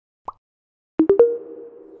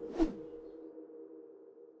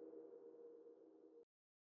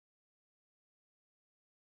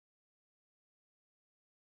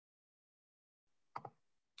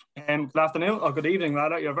Good afternoon, or good evening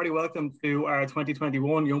rather. You're very welcome to our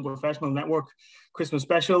 2021 Young Professional Network Christmas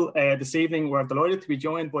Special. This evening we're delighted to be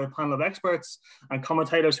joined by a panel of experts and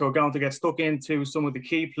commentators who are going to get stuck into some of the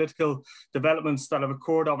key political developments that have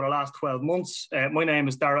occurred over the last 12 months. My name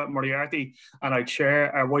is Dara Moriarty and I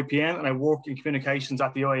chair our YPN and I work in communications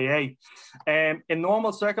at the IIEA. In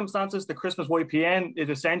normal circumstances, the Christmas YPN is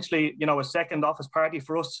essentially, a second office party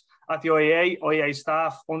for us at the IIEA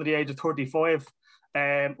staff under the age of 35.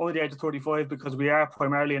 Under the age of 35, because we are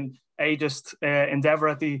primarily an ageist endeavour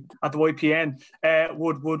at the YPN,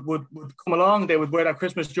 would come along. They would wear their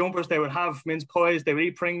Christmas jumpers, they would have mince pies, they would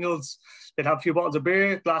eat Pringles, they'd have a few bottles of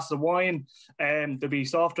beer, glasses of wine, there'd be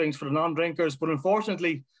soft drinks for the non-drinkers. But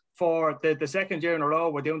unfortunately, for the second year in a row,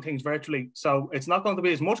 we're doing things virtually. So it's not going to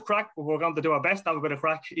be as much crack, but we're going to do our best to have a bit of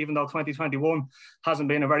crack, even though 2021 hasn't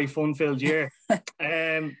been a very fun-filled year.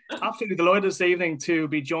 Absolutely delighted this evening to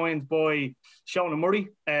be joined by Shona Murray,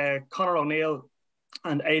 Conor O'Neill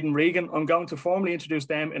and Aidan Regan. I'm going to formally introduce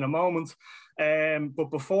them in a moment.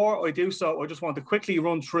 But before I do so, I just want to quickly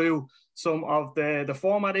run through some of the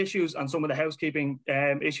format issues and some of the housekeeping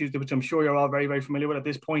issues, which I'm sure you're all very, very familiar with at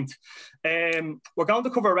this point. We're going to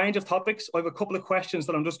cover a range of topics. I have a couple of questions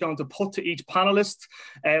that I'm just going to put to each panelist.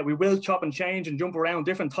 We will chop and change and jump around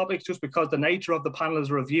different topics just because the nature of the panel is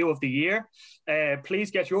a review of the year.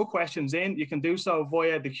 Please get your questions in. You can do so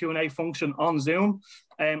via the Q&A function on Zoom.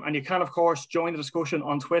 And you can, of course, join the discussion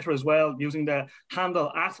on Twitter as well using the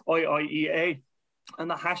handle @IIEA and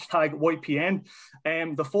the hashtag YPN.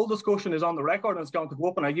 The full discussion is on the record and it's going to go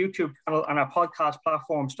up on our YouTube channel and our podcast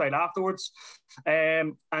platform straight afterwards.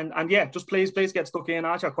 And yeah, just please get stuck in,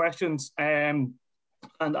 ask your questions and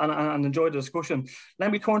enjoy the discussion.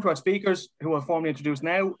 Let me turn to our speakers who I'll formally introduce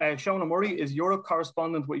now. Shona Murray is Europe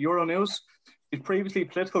correspondent with Euronews. She's previously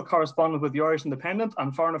political correspondent with the Irish Independent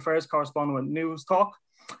and foreign affairs correspondent with Newstalk.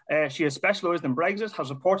 She has specialised in Brexit, has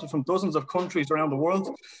reported from dozens of countries around the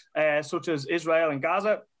world, such as Israel and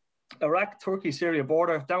Gaza, Iraq, Turkey, Syria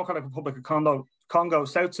border, Democratic Republic of Congo,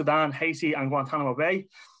 South Sudan, Haiti and Guantanamo Bay.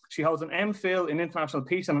 She holds an M.Phil in international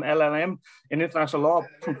peace and an LL.M in international law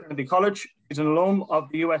from Trinity College. She's an alum of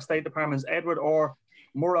the US State Department's Edward R.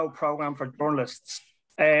 Murrow program for journalists.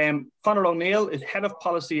 Conor O'Neill is Head of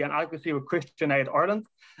Policy and Advocacy with Christian Aid Ireland,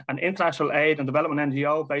 an international aid and development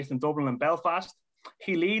NGO based in Dublin and Belfast.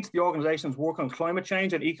 He leads the organisation's work on climate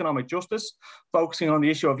change and economic justice, focusing on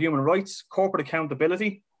the issue of human rights, corporate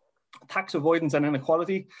accountability, tax avoidance and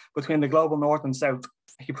inequality between the global north and south.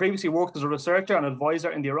 He previously worked as a researcher and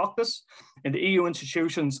advisor in the Oireachtas, in the EU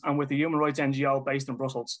institutions and with the human rights NGO based in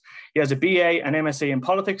Brussels. He has a BA and MSc in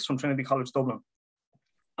politics from Trinity College Dublin.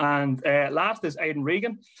 And last is Aidan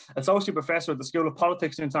Regan, Associate Professor at the School of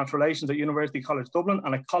Politics and International Relations at University College Dublin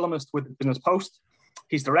and a columnist with the Business Post.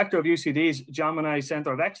 He's Director of UCD's Gemini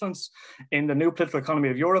Centre of Excellence in the New Political Economy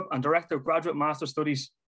of Europe and Director of Graduate Master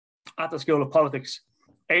Studies at the School of Politics.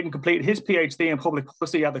 Aidan completed his PhD in Public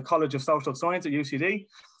Policy at the College of Social Science at UCD,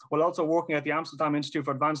 while also working at the Amsterdam Institute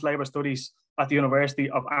for Advanced Labour Studies at the University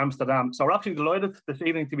of Amsterdam. So we're absolutely delighted this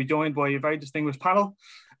evening to be joined by a very distinguished panel.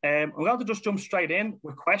 I'm going to just jump straight in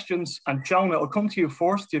with questions. And Shona, I'll come to you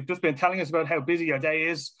first. You've just been telling us about how busy your day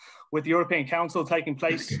is with the European Council taking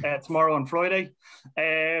place tomorrow and Friday.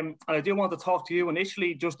 And I do want to talk to you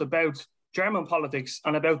initially just about German politics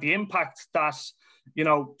and about the impact that,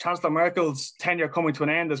 Chancellor Merkel's tenure coming to an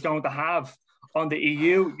end is going to have on the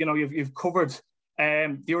EU. You've covered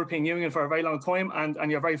the European Union for a very long time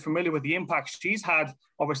and you're very familiar with the impact she's had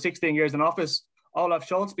over 16 years in office. Olaf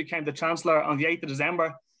Scholz became the Chancellor on the 8th of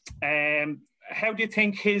December. How do you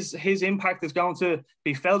think his impact is going to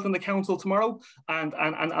be felt in the Council tomorrow?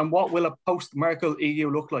 And what will a post-Merkel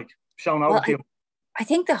EU look like? Shona, over to you. I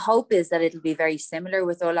think the hope is that it'll be very similar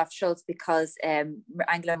with Olaf Scholz because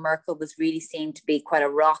Angela Merkel was really seen to be quite a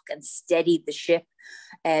rock and steadied the ship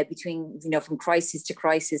between, from crisis to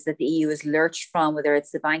crisis that the EU has lurched from, whether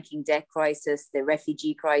it's the banking debt crisis, the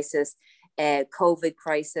refugee crisis, COVID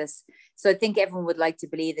crisis. So I think everyone would like to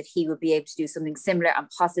believe that he will be able to do something similar and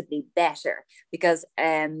possibly better because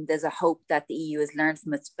there's a hope that the EU has learned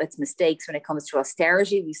from its mistakes when it comes to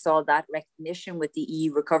austerity. We saw that recognition with the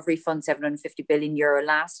EU Recovery Fund, €750 billion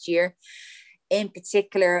last year. In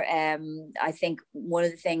particular, I think one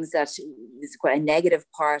of the things that is quite a negative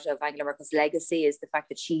part of Angela Merkel's legacy is the fact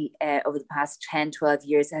that she, over the past 10, 12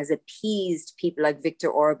 years, has appeased people like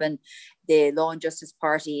Viktor Orban, the Law and Justice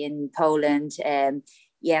Party in Poland,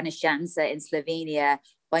 Janusz Janša in Slovenia,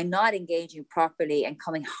 by not engaging properly and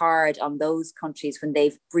coming hard on those countries when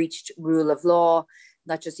they've breached rule of law,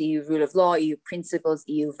 not just EU rule of law, EU principles,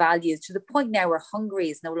 EU values, to the point now where Hungary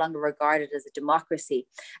is no longer regarded as a democracy.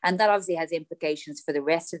 And that obviously has implications for the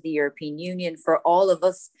rest of the European Union, for all of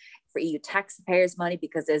us, for EU taxpayers' money,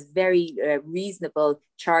 because there's very reasonable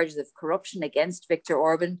charges of corruption against Viktor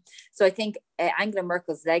Orban. So I think Angela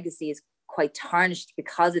Merkel's legacy is quite tarnished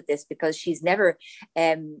because of this, because she's never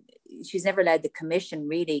led the Commission,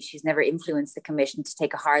 really. She's never influenced the Commission to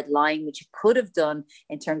take a hard line, which she could have done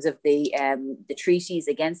in terms of the treaties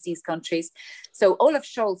against these countries. So Olaf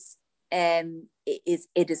Scholz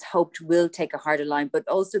it is hoped will take a harder line, but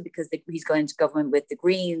also because he's going into government with the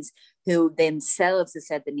Greens, who themselves have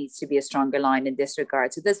said there needs to be a stronger line in this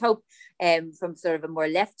regard. So there's hope from sort of a more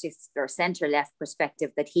leftist or centre-left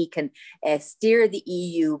perspective that he can steer the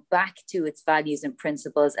EU back to its values and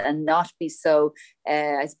principles and not be so,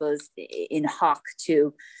 I suppose, in hock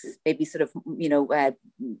to maybe sort of,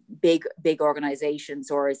 big organisations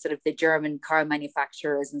or sort of the German car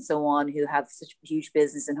manufacturers and so on, who have such huge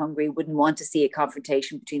business in Hungary, wouldn't want to see a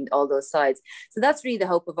confrontation between all those sides. So that's really the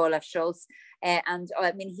hope of Olaf Scholz. And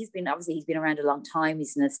I mean, he's been around a long time.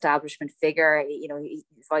 He's an establishment figure, he's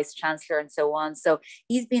vice chancellor and so on. So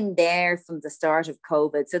he's been there from the start of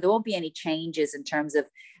COVID. So there won't be any changes in terms of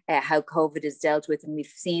how COVID is dealt with. And we've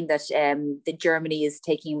seen that Germany is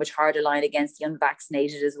taking a much harder line against the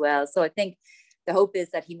unvaccinated as well. So I think the hope is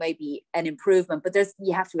that he might be an improvement, but I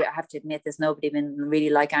have to admit, there's nobody been really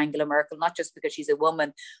like Angela Merkel, not just because she's a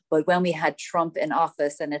woman, but when we had Trump in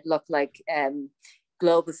office and it looked like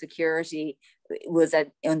global security was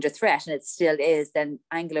under threat, and it still is, then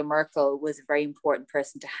Angela Merkel was a very important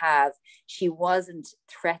person to have. She wasn't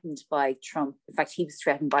threatened by Trump. In fact, he was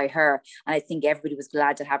threatened by her. And I think everybody was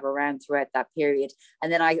glad to have her around throughout that period.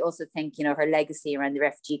 And then I also think, her legacy around the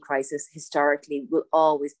refugee crisis historically will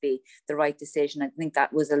always be the right decision. I think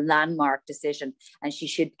that was a landmark decision, and she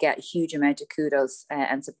should get a huge amount of kudos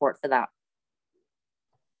and support for that.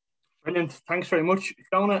 Brilliant. Thanks very much,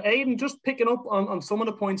 Shona. Aidan, just picking up on some of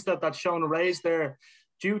the points that Shona raised there,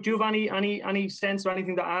 do you have any sense or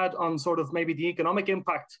anything to add on sort of maybe the economic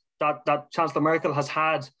impact that Chancellor Merkel has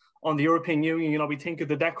had on the European Union? We think of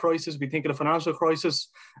the debt crisis, we think of the financial crisis.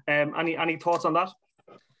 Any thoughts on that?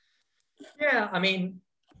 Yeah, I mean,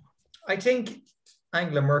 I think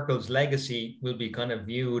Angela Merkel's legacy will be kind of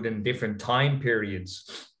viewed in different time periods.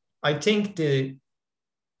 I don't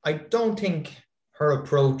think her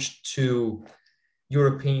approach to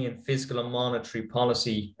European fiscal and monetary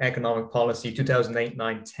policy, economic policy, 2008,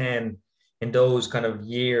 9, 10, in those kind of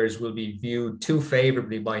years will be viewed too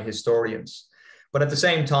favorably by historians. But at the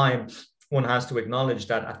same time, one has to acknowledge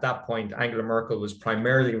that at that point, Angela Merkel was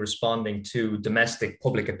primarily responding to domestic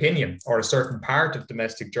public opinion, or a certain part of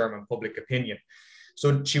domestic German public opinion.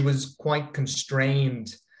 So she was quite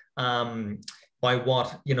constrained by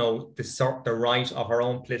what, the right of her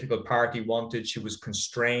own political party wanted. She was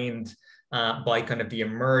constrained by kind of the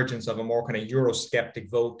emergence of a more kind of Eurosceptic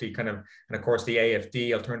vote, and of course the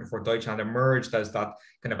AfD, Alternative for Deutschland, emerged as that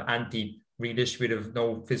kind of anti-redistributive,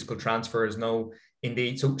 no fiscal transfers, no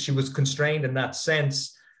indeed. So she was constrained in that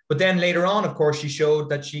sense. But then later on, of course, she showed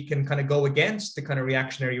that she can kind of go against the kind of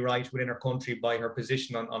reactionary right within her country by her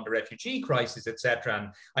position on the refugee crisis, etc. And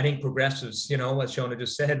I think progressives, as Shona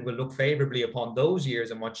just said, will look favorably upon those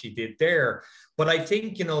years and what she did there. But I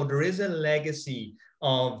think, there is a legacy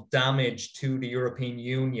of damage to the European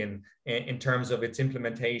Union in terms of its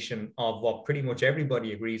implementation of what pretty much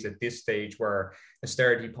everybody agrees at this stage were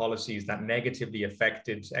austerity policies that negatively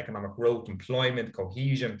affected economic growth, employment,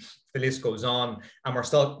 cohesion. The list goes on, and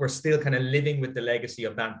we're still kind of living with the legacy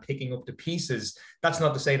of that, picking up the pieces. That's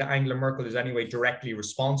not to say that Angela Merkel is anyway directly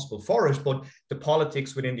responsible for it, but the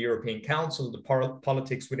politics within the European Council, the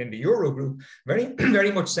politics within the Eurogroup, very,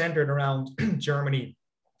 very much centered around Germany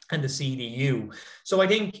and the CDU. So I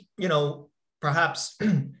think, perhaps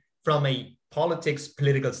from a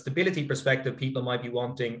political stability perspective, people might be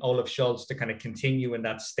wanting Olaf Scholz to kind of continue in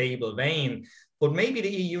that stable vein. But maybe the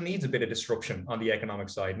EU needs a bit of disruption on the economic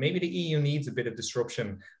side. Maybe the EU needs a bit of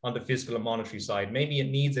disruption on the fiscal and monetary side. Maybe it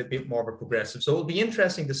needs a bit more of a progressive. So it'll be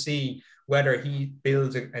interesting to see whether he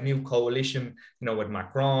builds a new coalition, with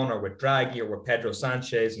Macron or with Draghi or with Pedro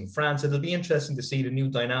Sanchez in France. It'll be interesting to see the new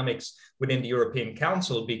dynamics within the European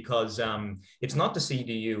Council, because it's not the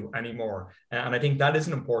CDU anymore. And I think that is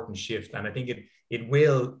an important shift. And I think it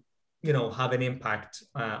will have an impact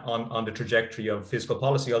on the trajectory of fiscal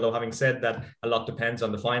policy. Although having said that, a lot depends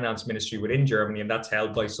on the finance ministry within Germany, and that's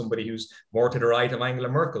held by somebody who's more to the right of Angela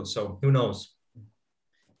Merkel. So who knows?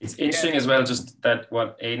 It's interesting as well, just that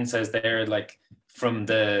what Aidan says there, like from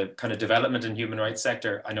the kind of development and human rights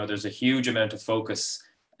sector, I know there's a huge amount of focus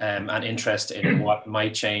and interest in what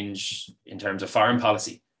might change in terms of foreign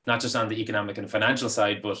policy, not just on the economic and financial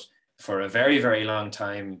side, but for a very, very long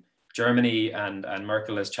time, Germany and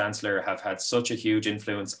Merkel as Chancellor have had such a huge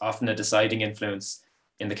influence, often a deciding influence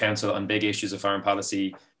in the Council on big issues of foreign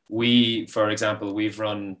policy. We, for example, we've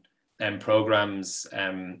run programs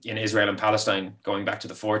in Israel and Palestine going back to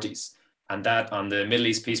the 40s. And that on the Middle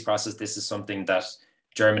East peace process, this is something that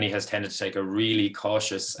Germany has tended to take a really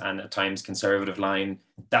cautious and at times conservative line.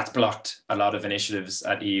 That's blocked a lot of initiatives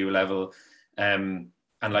at EU level.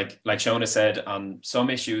 And like Shona said, on some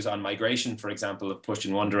issues on migration, for example, have pushed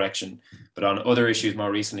in one direction, but on other issues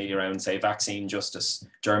more recently around, say, vaccine justice,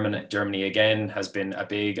 Germany again has been a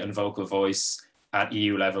big and vocal voice at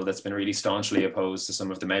EU level that's been really staunchly opposed to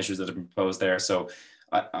some of the measures that have been proposed there. So,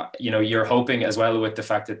 you're hoping as well with the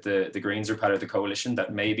fact that the Greens are part of the coalition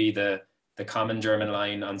that maybe the common German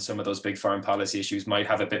line on some of those big foreign policy issues might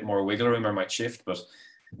have a bit more wiggle room or might shift, but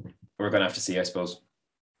we're going to have to see, I suppose.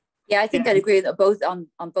 Yeah, I think I'd agree with both on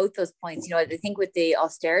both those points. I think with the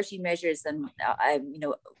austerity measures, and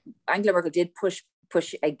Angela Merkel did push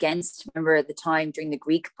against, remember at the time during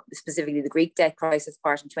specifically the Greek debt crisis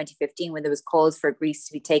part in 2015, when there was calls for Greece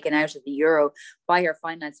to be taken out of the euro by her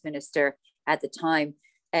finance minister at the time.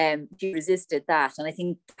 She resisted that, and I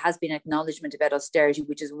think there has been acknowledgement about austerity,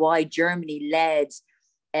 which is why Germany led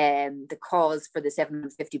the cause for the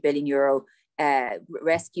 750 billion euro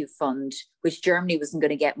rescue fund, which Germany wasn't going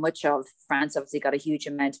to get much of. France obviously got a huge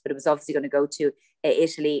amount, but it was obviously going to go to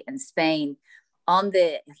Italy and Spain. On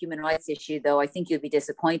the human rights issue, though, I think you'll be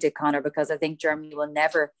disappointed, Conor, because I think Germany will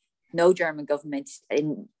never, no German government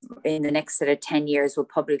in the next sort of 10 years will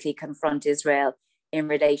publicly confront Israel in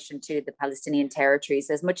relation to the Palestinian territories,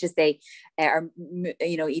 as much as they are,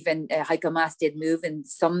 even Heiko Maas did move in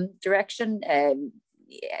some direction, a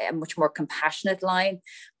much more compassionate line.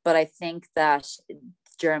 But I think that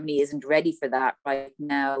Germany isn't ready for that right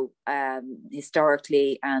now,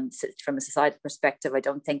 historically, and from a societal perspective, I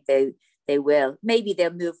don't think they will. Maybe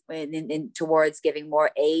they'll move in towards giving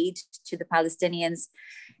more aid to the Palestinians,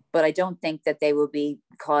 but I don't think that they will be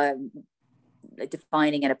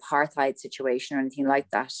defining an apartheid situation or anything like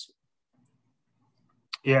that.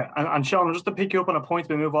 Yeah, and Sean, just to pick you up on a point,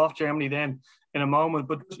 we move off Germany then in a moment,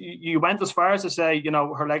 but you went as far as to say,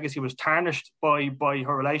 her legacy was tarnished by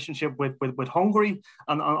her relationship with Hungary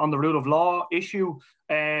and on the rule of law issue.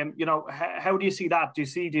 How do you see that? Do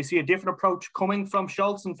you see a different approach coming from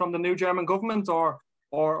Scholz and from the new German government, or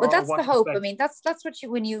well, that's the hope. I mean, that's what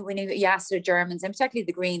when you ask the Germans, and particularly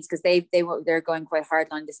the Greens, because they're going quite hard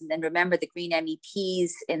on this. And then remember, the Green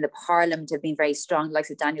MEPs in the Parliament have been very strong, like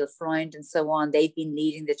Daniel Freund and so on. They've been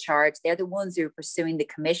leading the charge. They're the ones who are pursuing the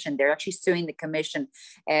Commission. They're actually suing the Commission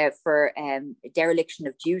for dereliction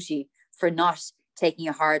of duty for not taking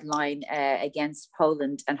a hard line against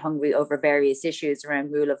Poland and Hungary over various issues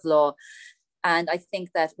around rule of law. And I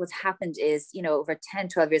think that what's happened is, over 10,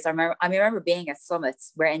 12 years, I remember being at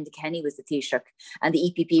summits where Enda Kenny was the Taoiseach, and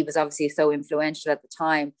the EPP was obviously so influential at the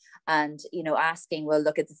time. And, asking, well,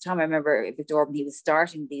 look, at the time, I remember Viktor Orban, he was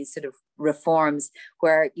starting these sort of reforms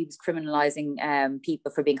where he was criminalizing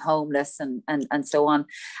people for being homeless and so on.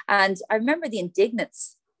 And I remember the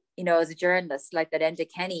indignance, as a journalist, like that Enda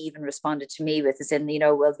Kenny even responded to me with, as in,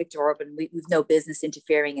 well, Viktor Orban, we've no business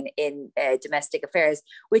interfering in domestic affairs,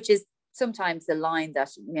 which is sometimes the line that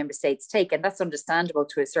member states take, and that's understandable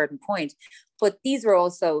to a certain point. But these were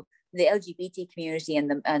also the LGBT community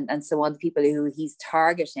and so on, the people who he's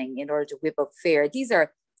targeting in order to whip up fear. These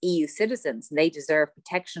are EU citizens, and they deserve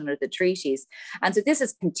protection under the treaties. And so this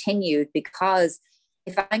has continued because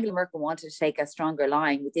if Angela Merkel wanted to take a stronger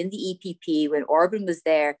line within the EPP when Orban was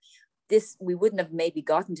there, we wouldn't have maybe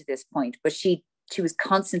gotten to this point. But she was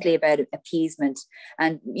constantly about appeasement.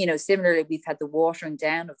 And, similarly, we've had the watering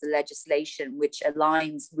down of the legislation, which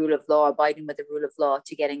aligns rule of law, abiding with the rule of law,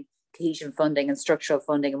 to getting cohesion funding and structural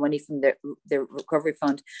funding and money from the recovery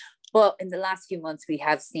fund. But in the last few months, we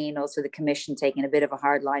have seen also the Commission taking a bit of a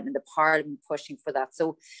hard line and the Parliament pushing for that.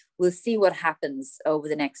 So we'll see what happens over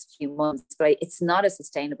the next few months. But it's not a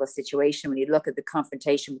sustainable situation when you look at the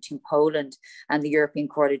confrontation between Poland and the European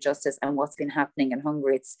Court of Justice and what's been happening in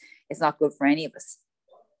Hungary. It's not good for any of us.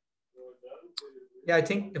 Yeah, I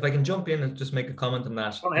think if I can jump in and just make a comment on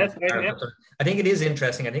that. Go ahead. I think it is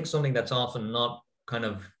interesting. I think something that's often not kind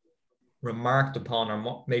of remarked upon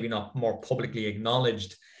or maybe not more publicly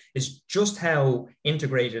acknowledged is just how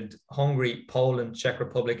integrated Hungary, Poland, Czech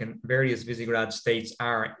Republic, and various Visegrad states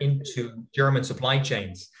are into German supply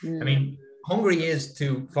chains. I mean, Hungary is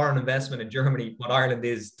to foreign investment in Germany what Ireland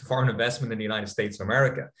is to foreign investment in the United States of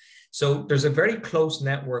America. So there's a very close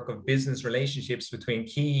network of business relationships between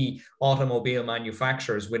key automobile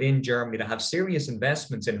manufacturers within Germany that have serious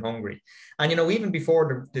investments in Hungary. And, even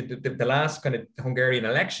before the last kind of Hungarian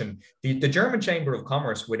election, the German Chamber of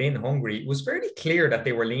Commerce within Hungary was very clear that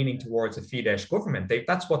they were leaning towards a Fidesz government.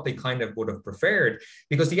 That's what they kind of would have preferred,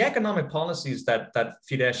 because the economic policies that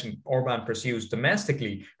Fidesz and Orban pursues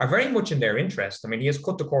domestically are very much in their interest. I mean, he has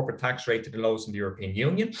cut the corporate tax rate to the lowest in the European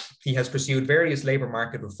Union. He has pursued various labor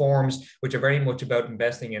market reforms, which are very much about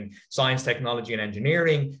investing in science, technology, and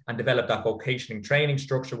engineering, and develop that vocational training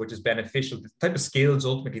structure, which is beneficial, the type of skills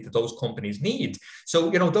ultimately that those companies need. So,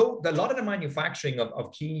 though a lot of the manufacturing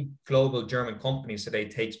of key global German companies today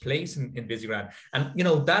takes place in Visegrad. And,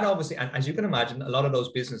 that obviously, and as you can imagine, a lot of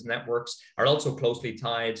those business networks are also closely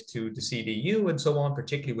tied to the CDU and so on,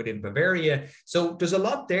 particularly within Bavaria. So there's a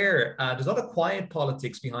lot there. There's a lot of quiet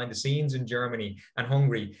politics behind the scenes in Germany and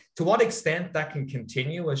Hungary. To what extent that can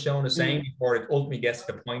continue, as Shona was saying before, it ultimately gets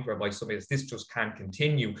to the point whereby this just can't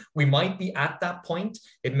continue. We might be at that point.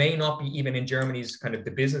 It may not be even in Germany's kind of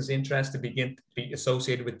the business interest to begin to be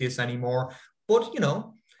associated with this anymore. But,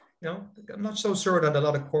 I'm not so sure that a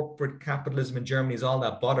lot of corporate capitalism in Germany is all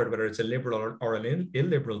that bothered whether it's a liberal or an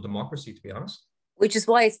illiberal democracy, to be honest. Which is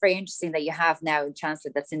why it's very interesting that you have now a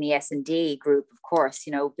chancellor that's in the S&D group, of course,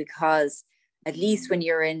 because at least when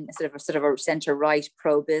you're in sort of a centre-right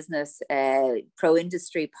pro-business,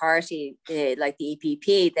 pro-industry party like the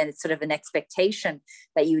EPP, then it's sort of an expectation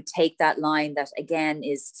that you take that line that, again,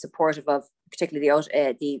 is supportive of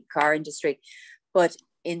particularly the car industry. But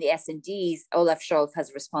in the S&Ds, Olaf Scholz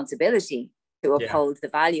has a responsibility to uphold the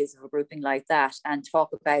values of a grouping like that and talk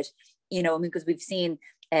about, because we've seen,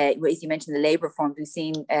 as you mentioned, the labour reforms, we've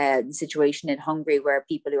seen the situation in Hungary where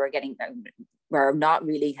people who are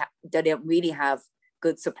they don't really have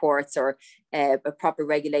good supports or a proper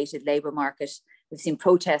regulated labour market. We've seen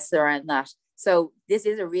protests around that. So this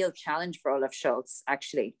is a real challenge for Olaf Scholz,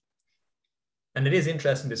 actually. And it is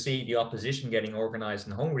interesting to see the opposition getting organised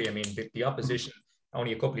in Hungary. I mean, the opposition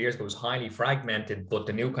only a couple of years ago was highly fragmented, but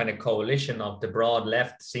the new kind of coalition of the broad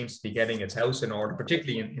left seems to be getting its house in order,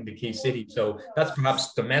 particularly in the key cities. So that's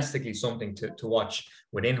perhaps domestically something to watch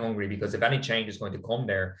within Hungary, because if any change is going to come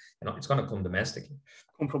there, it's going to come domestically.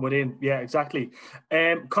 Come from within, yeah, exactly.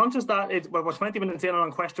 Conscious that we're 20 minutes in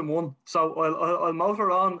on question one, so I'll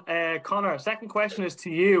motor on. Conor, second question is to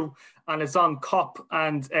you, and it's on COP.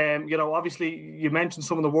 And obviously you mentioned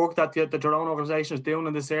some of the work that your own organisation is doing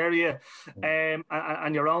in this area,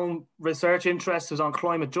 and your own research interest is on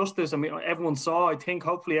climate justice. I mean,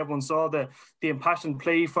 hopefully everyone saw the impassioned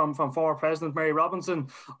plea from former President Mary Robinson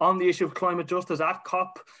on the issue of climate justice at COP.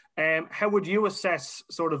 How would you assess,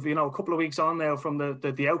 sort of, a couple of weeks on now from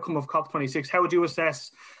the outcome of COP26, how would you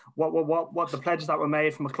assess what the pledges that were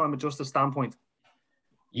made from a climate justice standpoint?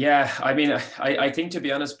 Yeah, I mean, I think, to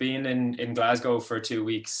be honest, being in Glasgow for 2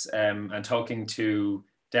 weeks and talking to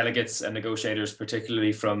delegates and negotiators,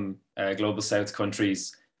 particularly from Global South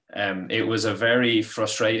countries, it was a very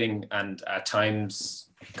frustrating and at times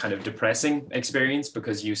kind of depressing experience,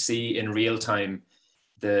 because you see in real time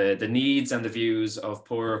the needs and the views of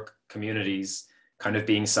poor communities kind of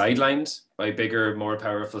being sidelined by bigger, more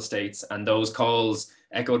powerful states. And those calls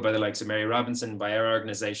echoed by the likes of Mary Robinson, by our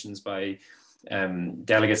organizations, by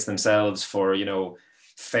delegates themselves for,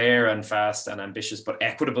 fair and fast and ambitious but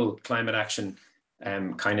equitable climate action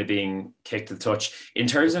kind of being kicked to the touch. In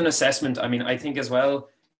terms of an assessment, I mean, I think as well,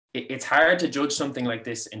 it's hard to judge something like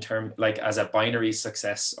this as a binary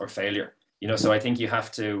success or failure, so I think you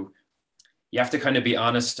have to kind of be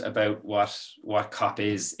honest about what COP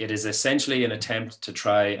is. It is essentially an attempt to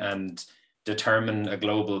try and determine a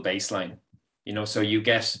global baseline, so you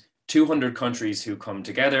get 200 countries who come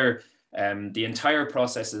together. The entire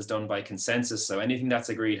process is done by consensus. So anything that's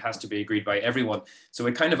agreed has to be agreed by everyone. So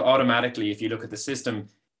it kind of automatically, if you look at the system,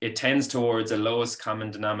 it tends towards a lowest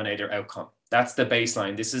common denominator outcome. That's the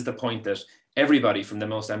baseline. This is the point that everybody, from the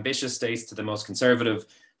most ambitious states to the most conservative,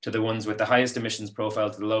 to the ones with the highest emissions profile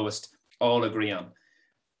to the lowest, all agree on.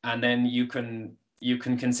 And then you can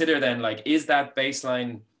consider then, like, is that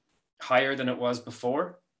baseline higher than it was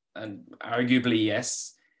before? And arguably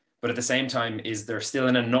yes. But at the same time, is there still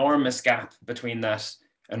an enormous gap between that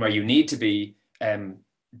and where you need to be?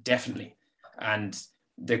 Definitely. And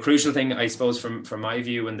the crucial thing, I suppose, from my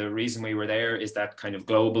view, and the reason we were there, is that kind of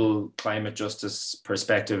global climate justice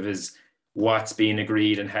perspective is what's being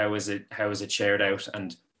agreed and how is it shared out.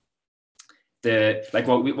 And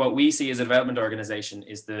what we see as a development organization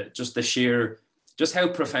is just how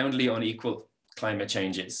profoundly unequal climate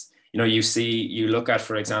change is. You look at,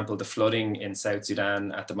 for example, the flooding in South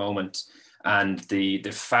Sudan at the moment, and the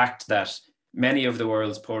fact that many of the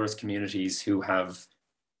world's poorest communities who have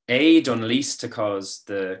A, done least to cause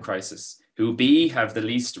the crisis, who B, have the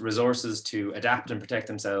least resources to adapt and protect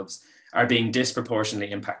themselves, are being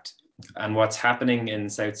disproportionately impacted. And what's happening in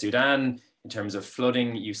South Sudan in terms of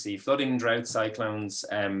flooding, you see flooding, drought, cyclones,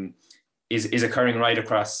 is occurring right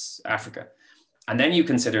across Africa. And then you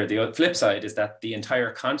consider the flip side is that the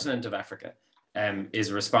entire continent of Africa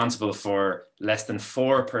is responsible for less than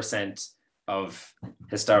 4% of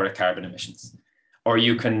historic carbon emissions. Or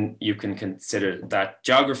you can consider that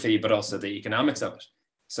geography, but also the economics of it.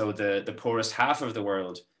 So the poorest half of the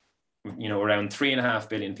world, around 3.5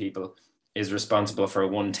 billion people, is responsible for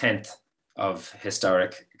 1/10 of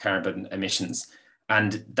historic carbon emissions.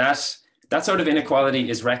 And that sort of inequality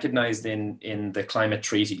is recognized in the climate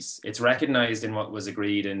treaties. It's recognized in what was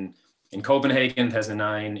agreed in Copenhagen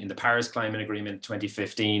 2009, in the Paris Climate Agreement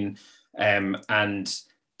 2015, and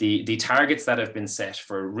the targets that have been set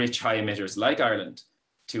for rich high emitters like Ireland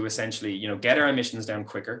to essentially, get our emissions down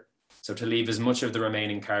quicker. So to leave as much of the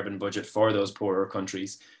remaining carbon budget for those poorer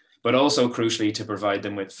countries, but also crucially to provide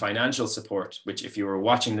them with financial support, which if you were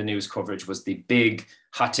watching the news coverage was the big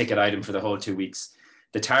hot ticket item for the whole 2 weeks.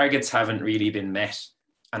 The targets haven't really been met.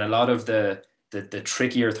 And a lot of the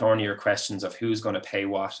trickier, thornier questions of who's going to pay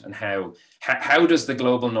what and how does the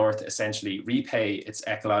global north essentially repay its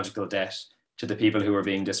ecological debt to the people who are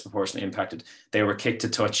being disproportionately impacted, they were kicked to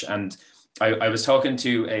touch. And I was talking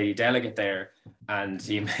to a delegate there, and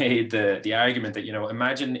he made the argument that,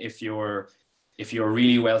 imagine if your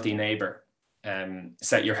really wealthy neighbor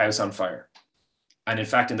set your house on fire. And in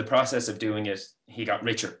fact, in the process of doing it, he got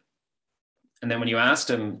richer. And then when you asked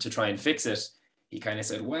him to try and fix it, he kind of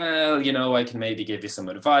said, well, I can maybe give you some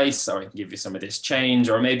advice, or I can give you some of this change,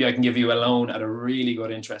 or maybe I can give you a loan at a really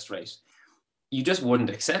good interest rate. You just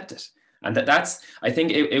wouldn't accept it. And I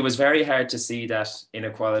think it was very hard to see that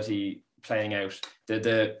inequality playing out.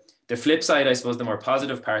 The flip side, I suppose, the more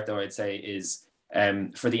positive part, though, I'd say is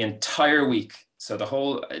for the entire week, so the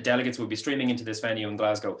whole delegates would be streaming into this venue in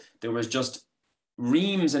Glasgow, there was just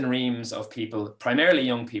reams and reams of people, primarily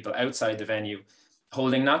young people, outside the venue,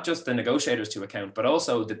 holding not just the negotiators to account, but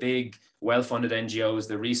also the big well-funded NGOs,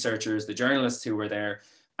 the researchers, the journalists who were there.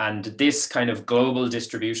 And this kind of global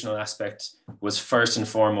distributional aspect was first and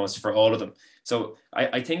foremost for all of them. So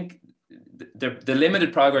I think the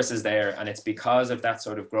limited progress is there, and it's because of that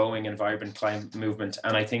sort of growing and vibrant climate movement.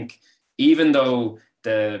 And I think even though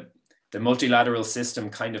the multilateral system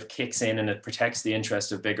kind of kicks in and it protects the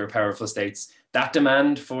interest of bigger, powerful states, that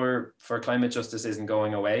demand for climate justice isn't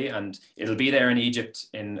going away. And it'll be there in Egypt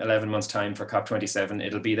in 11 months' time for COP27.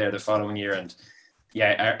 It'll be there the following year. And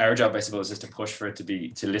yeah, our job, I suppose, is to push for it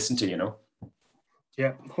to listen to,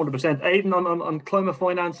 Yeah, 100%. Aidan, on climate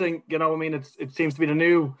financing, it seems to be the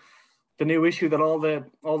new issue that all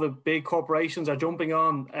the big corporations are jumping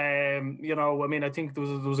on. I think there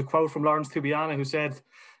was a quote from Lawrence Tubiana who said,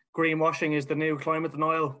 "Greenwashing is the new climate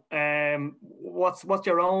denial." What's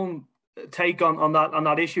your own take on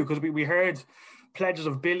that issue? Because we heard pledges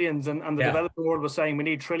of billions, and the developing world was saying we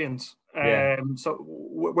need trillions. So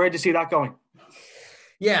where do you see that going?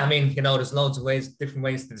 Yeah, there's loads of different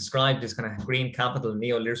ways to describe this kind of green capital,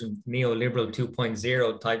 neoliberal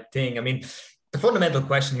 2.0 type thing. The fundamental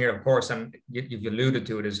question here, of course, and you've alluded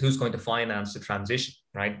to it, is who's going to finance the transition,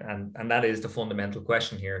 right? And that is the fundamental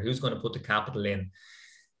question here. Who's going to put the capital in?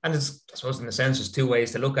 And it's, I suppose, in a sense, there's two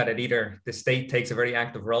ways to look at it. Either the state takes a very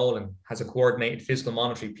active role and has a coordinated fiscal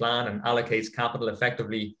monetary plan and allocates capital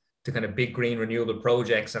effectively to kind of big green renewable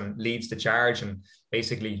projects and leads the charge and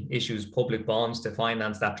basically issues public bonds to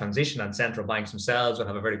finance that transition, and central banks themselves will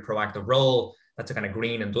have a very proactive role. That's a kind of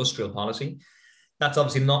green industrial policy. That's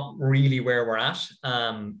obviously not really where we're at,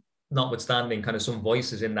 notwithstanding kind of some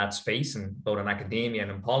voices in that space, and both in academia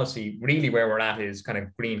and in policy. Really where we're at is kind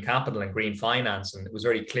of green capital and green finance. And it was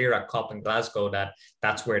very clear at COP in Glasgow that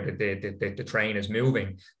that's where the train is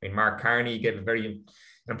moving. Mark Carney gave a very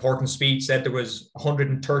important speech, said there was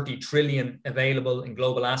 130 trillion available in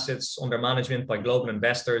global assets under management by global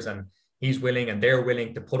investors, and he's willing and they're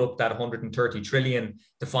willing to put up that 130 trillion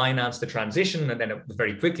to finance the transition. And then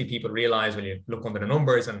very quickly people realize, when you look under the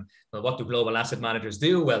numbers, and well, what do global asset managers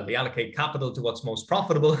do? Well, they allocate capital to what's most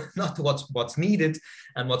profitable, not to what's needed.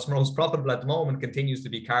 And what's most profitable at the moment continues to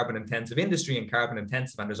be carbon intensive industry and carbon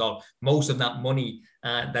intensive. And most of that money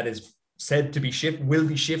that is said to be will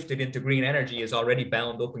be shifted into green energy is already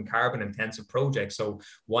bound up in carbon intensive projects. So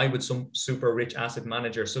why would some super rich asset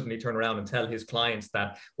manager suddenly turn around and tell his clients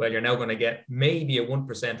that, well, you're now going to get maybe a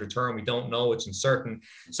 1% return? We don't know, it's uncertain.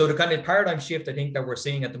 So the kind of paradigm shift I think that we're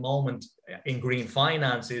seeing at the moment in green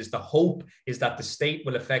finance is the hope is that the state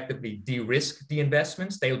will effectively de-risk the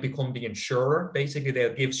investments. They'll become the insurer. Basically,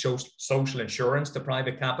 they'll give social insurance to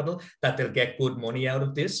private capital, that they'll get good money out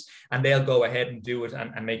of this, and they'll go ahead and do it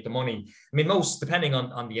and make the money. I mean, depending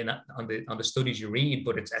on the studies you read,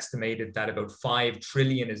 but it's estimated that about 5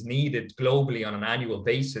 trillion is needed globally on an annual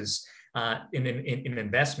basis in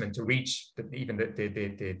investment to reach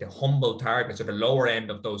the humble targets, or the lower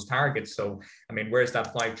end of those targets. So, I mean, where's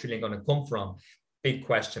that 5 trillion going to come from? Big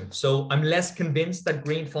question. So I'm less convinced that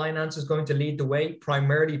green finance is going to lead the way,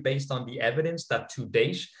 primarily based on the evidence that to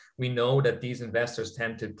date, we know that these investors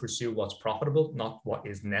tend to pursue what's profitable, not what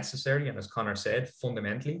is necessary. And as Conor said,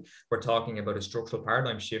 fundamentally, we're talking about a structural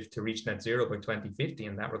paradigm shift to reach net zero by 2050.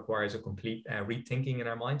 And that requires a complete rethinking in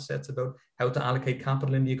our mindsets about how to allocate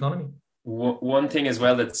capital in the economy. One thing as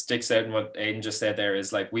well that sticks out in what Aidan just said there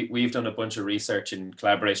is, like, we've done a bunch of research in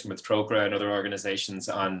collaboration with Procra and other organizations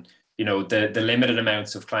on, you know, the limited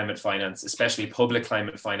amounts of climate finance, especially public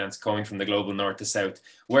climate finance, going from the global north to south,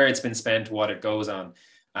 where it's been spent, what it goes on.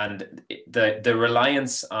 And the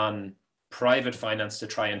reliance on private finance to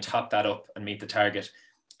try and top that up and meet the target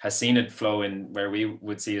has seen it flow in where we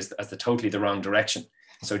would see as the totally the wrong direction.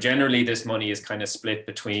 So generally this money is kind of split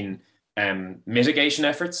between mitigation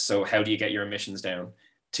efforts, so how do you get your emissions down,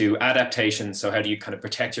 to adaptation, so how do you kind of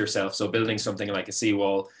protect yourself, so building something like a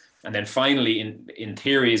seawall, and then finally in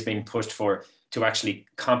theory is being pushed for to actually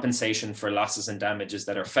compensation for losses and damages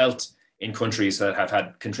that are felt in countries that have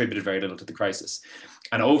had contributed very little to the crisis.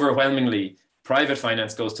 And overwhelmingly, private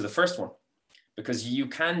finance goes to the first one, because you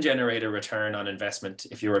can generate a return on investment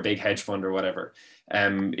if you're a big hedge fund or whatever.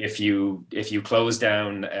 If you close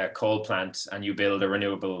down a coal plant and you build a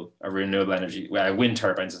renewable energy, wind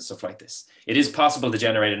turbines and stuff like this, it is possible to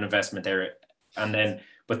generate an investment there.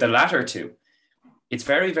 But the latter two, it's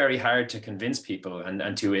very, very hard to convince people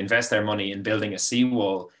and to invest their money in building a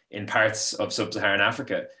seawall in parts of sub-Saharan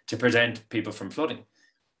Africa to prevent people from flooding.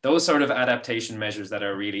 Those sort of adaptation measures that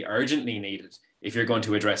are really urgently needed, if you're going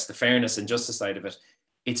to address the fairness and justice side of it,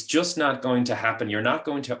 it's just not going to happen. You're not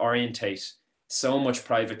going to orientate so much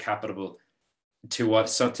private capital to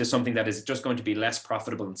something that is just going to be less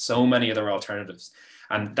profitable than so many other alternatives.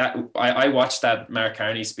 And that I watched that Mark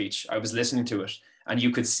Carney speech. I was listening to it, and you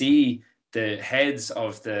could see the heads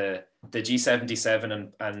of the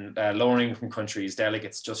G77 and lower income countries,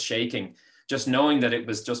 delegates, just shaking, just knowing that it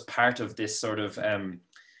was just part of this sort of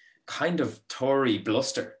kind of Tory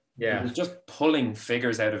bluster. Yeah. It was just pulling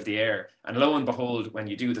figures out of the air. And lo and behold, when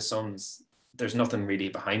you do the sums, there's nothing really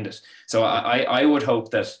behind it. So I would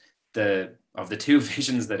hope that of the two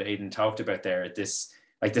visions that Aidan talked about there, the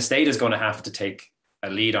state is going to have to take a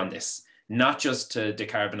lead on this, not just to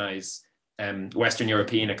decarbonize Western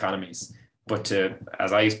European economies, but to,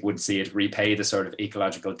 as I would see it, repay the sort of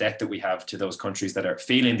ecological debt that we have to those countries that are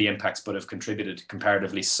feeling the impacts but have contributed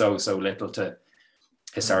comparatively so little to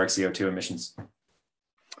historic CO2 emissions.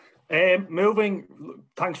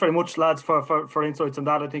 Thanks very much, lads, for insights on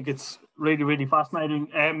that. I think it's really, really fascinating.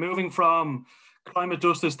 Moving from climate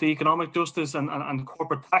justice to economic justice and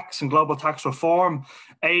corporate tax and global tax reform.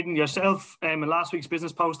 Aidan, yourself, in last week's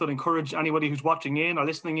Business Post, I'd encourage anybody who's watching in or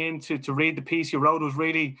listening in to read the piece you wrote. It was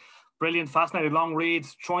really brilliant, fascinating, long read,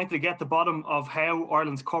 trying to get the bottom of how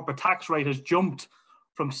Ireland's corporate tax rate has jumped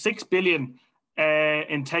from 6 billion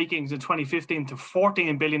in takings in 2015 to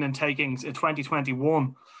 14 billion in takings in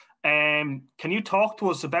 2021. Can you talk to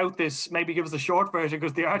us about this? Maybe give us a short version,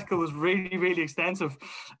 because the article was really, really extensive.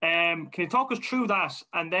 Can you talk us through that,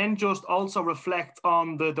 and then just also reflect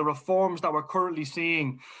on the reforms that we're currently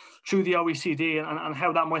seeing through the OECD and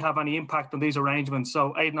how that might have any impact on these arrangements?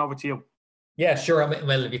 So Aidan, over to you. Yeah, sure. I mean,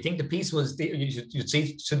 well, if you think the piece was, you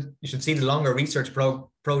should see the longer research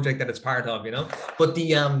project that it's part of, you know. But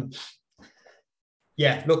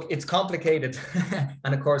yeah, look, it's complicated,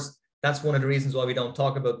 and of course, that's one of the reasons why we don't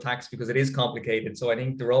talk about tax, because it is complicated. So I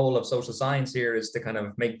think the role of social science here is to kind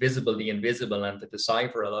of make visible the invisible and to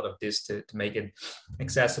decipher a lot of this to make it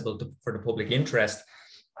accessible for the public interest.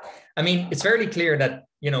 I mean, it's fairly clear that,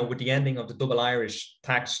 you know, with the ending of the double Irish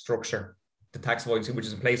tax structure, the tax avoidance, which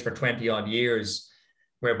is in place for 20 odd years,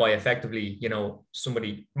 whereby effectively, you know,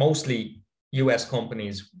 mostly US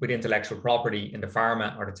companies with intellectual property in the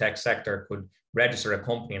pharma or the tech sector could register a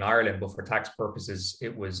company in Ireland, but for tax purposes,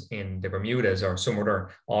 it was in the Bermudas or some other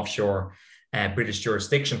offshore British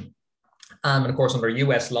jurisdiction. And of course, under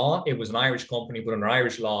US law, it was an Irish company, but under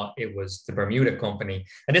Irish law, it was the Bermuda company.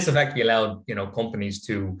 And this effectively allowed, you know, companies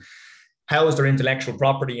to house their intellectual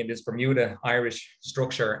property in this Bermuda Irish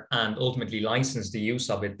structure and ultimately license the use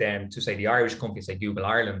of it then to, say, the Irish company, say Google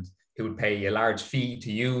Ireland, who would pay a large fee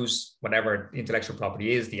to use whatever intellectual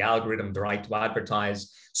property is, the algorithm, the right to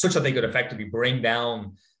advertise, such that they could effectively bring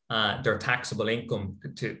down their taxable income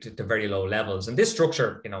to very low levels. And this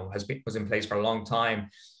structure, was in place for a long time.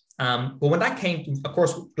 But when that came to, of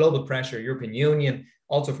course, global pressure, European Union,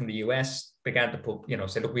 also from the US, began to put,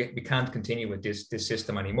 say, look, we can't continue with this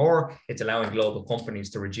system anymore. It's allowing global companies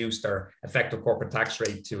to reduce their effective corporate tax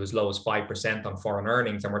rate to as low as 5% on foreign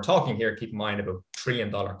earnings. And we're talking here, keep in mind, about $1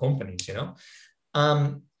 trillion companies,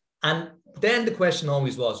 And then the question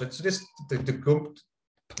always was, so the group,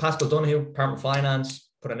 Pascal Donoghue, Department of Finance,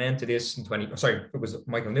 put an end to this in it was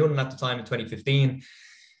Michael Noonan at the time in 2015.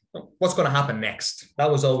 What's going to happen next?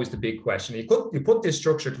 That was always the big question. You put this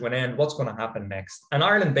structure to an end, what's going to happen next? And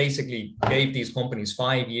Ireland basically gave these companies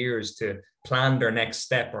 5 years to plan their next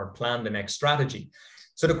step or plan the next strategy.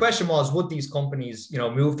 So the question was, would these companies,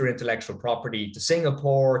 move their intellectual property to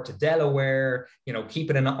Singapore, to Delaware,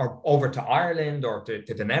 keep it or over to Ireland or to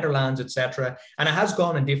the Netherlands, etc. And it has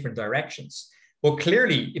gone in different directions. But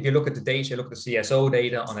clearly, if you look at the data, you look at the CSO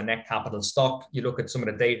data on a net capital stock, you look at some of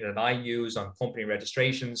the data that I use on company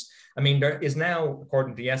registrations. I mean, there is now,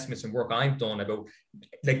 according to the estimates and work I've done,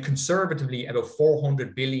 conservatively about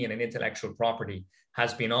 400 billion in intellectual property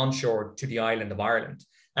has been onshored to the island of Ireland.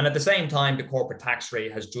 And at the same time, the corporate tax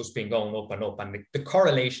rate has just been going up and up, and the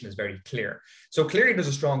correlation is very clear. So clearly, there's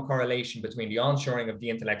a strong correlation between the onshoring of the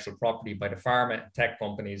intellectual property by the pharma and tech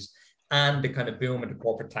companies and the kind of boom in the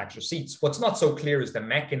corporate tax receipts. What's not so clear is the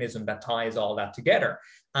mechanism that ties all that together.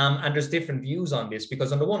 And there's different views on this,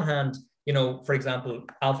 because on the one hand, for example,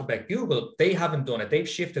 Alphabet, Google, they haven't done it. They've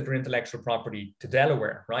shifted their intellectual property to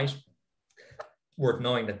Delaware, right? Worth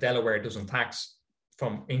knowing that Delaware doesn't tax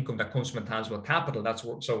from income that comes from intangible capital.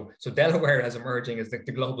 So Delaware is emerging as the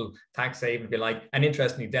global tax haven, if you like. And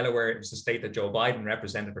interestingly, Delaware is the state that Joe Biden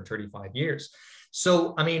represented for 35 years.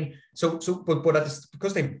 So, I mean,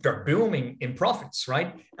 because they're booming in profits,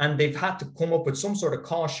 right? And they've had to come up with some sort of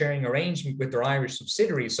cost sharing arrangement with their Irish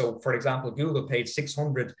subsidiaries. So, for example, Google paid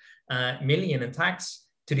 600 million in tax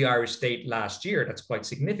to the Irish state last year. That's quite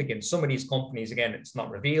significant. Some of these companies, again, it's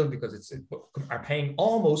not revealed because are paying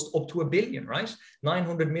almost up to $1 billion, right?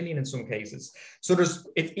 900 million in some cases. So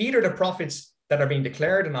it's either the profits that are being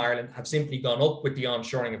declared in Ireland have simply gone up with the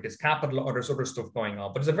onshoring of this capital, or there's other stuff going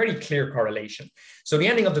on. But there's a very clear correlation. So the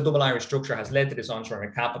ending of the double Irish structure has led to this onshoring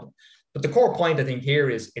of capital. But the core point, I think, here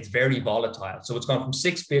is it's very volatile. So it's gone from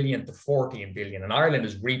 6 billion to 14 billion. And Ireland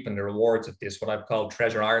is reaping the rewards of this, what I've called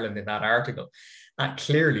Treasure Ireland in that article,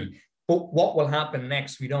 clearly. But what will happen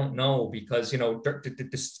next, we don't know, because the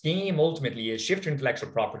scheme ultimately is shift your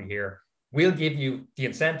intellectual property here. We'll give you, the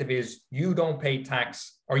incentive is you don't pay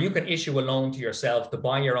tax, or you can issue a loan to yourself to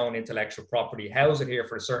buy your own intellectual property, house it here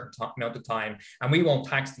for a certain amount of time, and we won't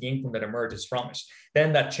tax the income that emerges from it.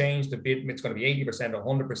 Then that changed a bit. It's going to be 80% or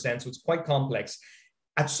 100%. So it's quite complex.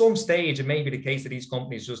 At some stage, it may be the case that these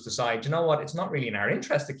companies just decide, you know what, it's not really in our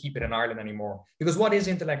interest to keep it in Ireland anymore. Because what is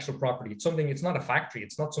intellectual property? It's something, it's not a factory.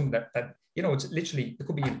 It's not something that it's literally, it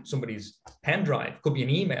could be somebody's pen drive, it could be an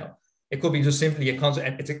email. It could be just simply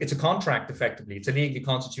it's a contract, effectively. It's a legally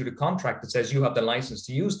constituted contract that says you have the license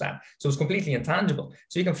to use that. So it's completely intangible.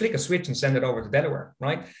 So you can flick a switch and send it over to Delaware,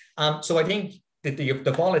 right? So I think that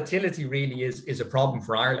the volatility really is a problem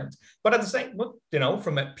for Ireland. But at the same,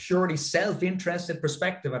 from a purely self-interested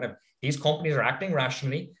perspective, and these companies are acting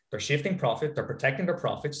rationally, they're shifting profit, they're protecting their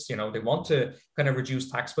profits, they want to kind of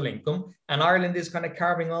reduce taxable income, and Ireland is kind of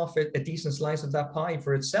carving off a decent slice of that pie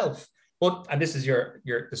for itself. But, and this is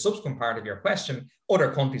the subsequent part of your question,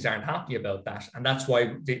 other countries aren't happy about that. And that's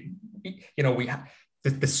why,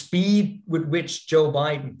 the speed with which Joe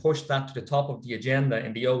Biden pushed that to the top of the agenda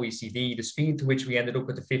in the OECD, the speed to which we ended up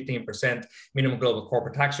with the 15% minimum global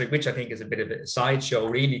corporate tax rate, which I think is a bit of a sideshow,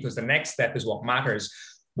 really, because the next step is what matters.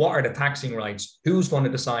 What are the taxing rights? Who's going to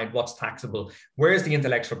decide what's taxable? Where's the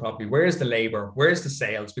intellectual property? Where's the labor? Where's the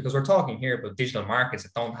sales? Because we're talking here about digital markets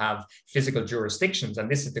that don't have physical jurisdictions. And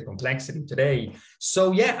this is the complexity today.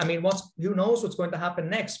 So yeah, I mean, who knows what's going to happen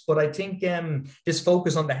next? But I think this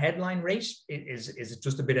focus on the headline rate is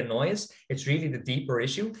just a bit of noise. It's really the deeper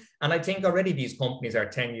issue. And I think already these companies are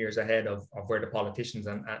 10 years ahead of where the politicians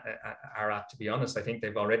are at, to be honest. I think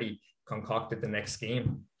they've already concocted the next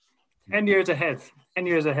scheme. 10 years ahead. 10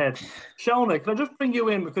 years ahead. Shona, can I just bring you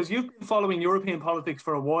in, because you've been following European politics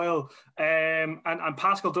for a while, and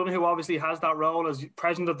Pascal Donoghue obviously has that role as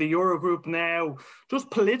president of the Eurogroup now. Just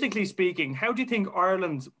politically speaking, how do you think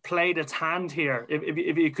Ireland played its hand here,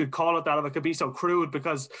 if you could call it that, if it could be so crude?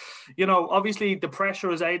 Because, obviously the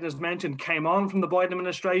pressure, as Aidan has mentioned, came on from the Biden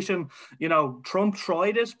administration. Trump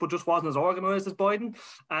tried it, but just wasn't as organised as Biden.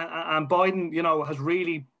 And Biden, has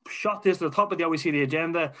really shot this to the top of the OECD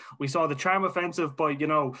agenda. We saw the charm offensive by,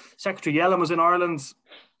 Secretary Yellen was in Ireland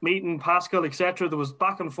meeting Pascal, etc. There was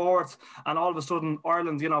back and forth, and all of a sudden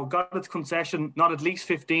Ireland, got its concession, not at least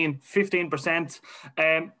 15%.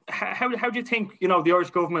 How do you think, the Irish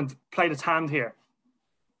government played its hand here?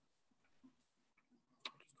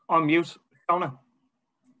 On mute, Shona.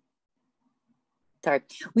 Sorry.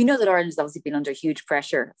 We know that Ireland has obviously been under huge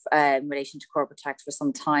pressure in relation to corporate tax for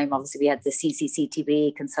some time. Obviously, we had the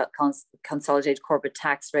CCCTB, Consolidated Corporate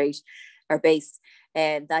Tax Rate, or base,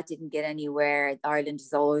 and that didn't get anywhere. Ireland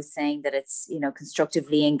is always saying that it's,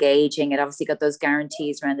 constructively engaging. It obviously got those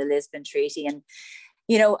guarantees around the Lisbon Treaty. And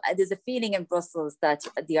there's a feeling in Brussels that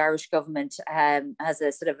the Irish government has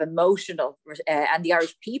a sort of emotional, and the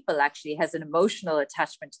Irish people actually has an emotional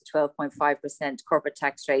attachment to the 12.5% corporate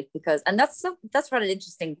tax rate, and that's what an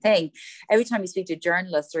interesting thing. Every time you speak to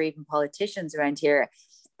journalists or even politicians around here,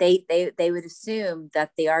 they would assume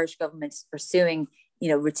that the Irish government is pursuing,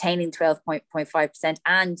 retaining 12.5%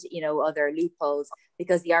 and, other loopholes,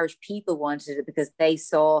 because the Irish people wanted it, because they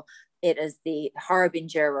saw it as the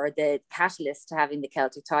harbinger or the catalyst to having the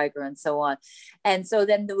Celtic Tiger and so on. And so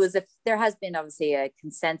then there has been obviously a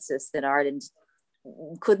consensus that Ireland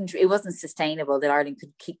it wasn't sustainable, that Ireland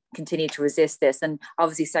could continue to resist this. And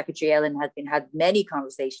obviously Secretary Yellen had many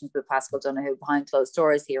conversations with Pascal Donoghue behind closed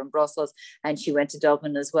doors here in Brussels, and she went to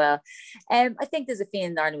Dublin as well. I think there's a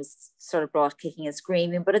feeling that Ireland was sort of brought kicking and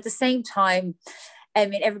screaming, but at the same time,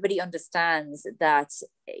 everybody understands that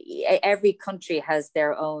every country has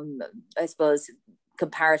their own, I suppose,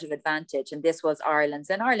 comparative advantage, and this was Ireland's.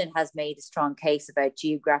 And Ireland has made a strong case about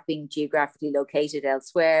being geographically located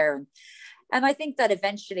elsewhere. And I think that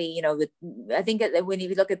eventually, I think that when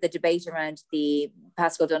you look at the debate around the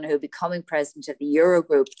Pascal Donoghue becoming president of the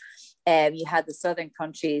Eurogroup, you had the southern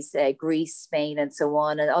countries, Greece, Spain, and so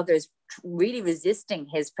on, and others really resisting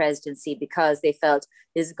his presidency because they felt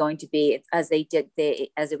this is going to be, as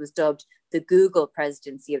it was dubbed, the Google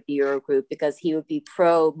presidency of the Eurogroup, because he would be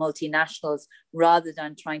pro multinationals rather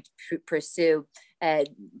than trying to pursue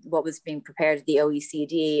what was being prepared at the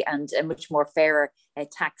OECD and a much more fairer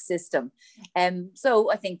tax system.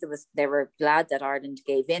 So I think they were glad that Ireland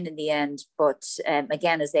gave in the end. But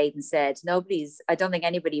again, as Aidan said, I don't think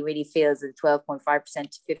anybody really feels that 12.5%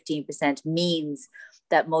 to 15% means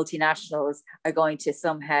that multinationals are going to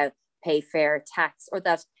somehow pay fair tax, or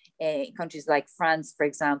that countries like France, for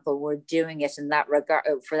example, were doing it in that regard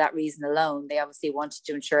for that reason alone. They obviously wanted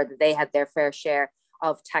to ensure that they had their fair share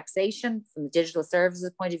of taxation from the digital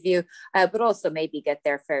services point of view, but also maybe get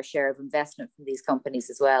their fair share of investment from these companies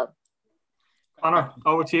as well. Conor,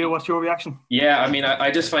 over to you. What's your reaction? Yeah, I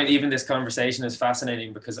just find even this conversation is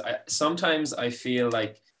fascinating, because sometimes I feel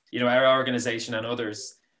like, our organization and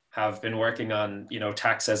others have been working on,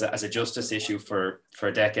 tax as a justice issue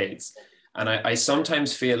for decades. And I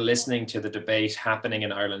sometimes feel listening to the debate happening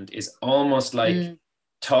in Ireland is almost like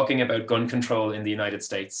talking about gun control in the United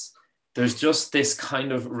States. There's just this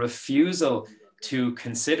kind of refusal to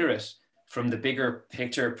consider it from the bigger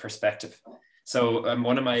picture perspective. So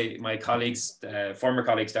one of my colleagues, former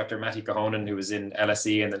colleagues, Dr. Matty Cohonan, who was in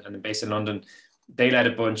LSE and based in London, they led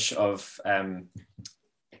a bunch of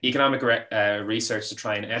economic research to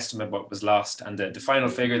try and estimate what was lost. And the final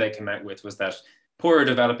figure they came out with was that poorer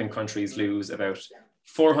developing countries lose about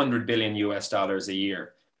 $400 billion a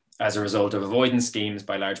year as a result of avoidance schemes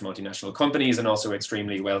by large multinational companies and also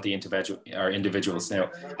extremely wealthy individuals.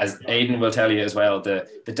 Now, as Aidan will tell you as well, the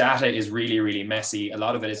data is really, really messy. A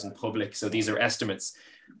lot of it isn't public, so these are estimates.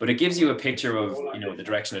 But it gives you a picture of the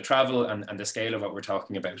direction of travel and the scale of what we're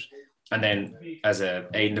talking about. And then as a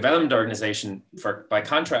aid and development organization, by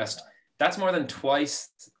contrast, that's more than twice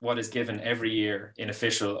what is given every year in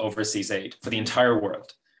official overseas aid for the entire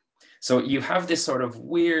world. So you have this sort of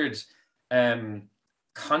weird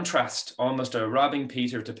contrast, almost a robbing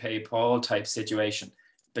Peter to pay Paul type situation.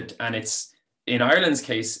 And it's, in Ireland's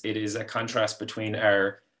case, it is a contrast between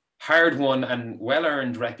our hard-won and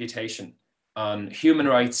well-earned reputation on human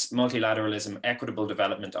rights, multilateralism, equitable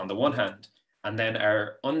development on the one hand, and then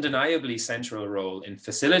our undeniably central role in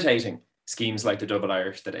facilitating schemes like the Double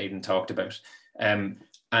Irish that Aidan talked about.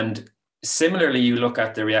 And similarly, you look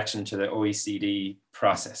at the reaction to the OECD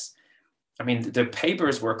process. The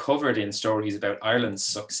papers were covered in stories about Ireland's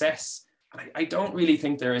success. I don't really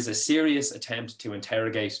think there is a serious attempt to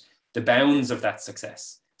interrogate the bounds of that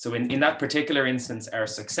success. So in that particular instance, our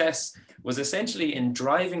success was essentially in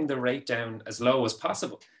driving the rate down as low as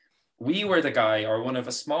possible. We were the guy, or one of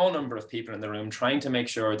a small number of people in the room, trying to make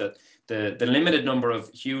sure that the limited number of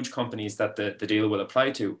huge companies that the deal will apply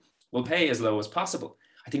to will pay as low as possible.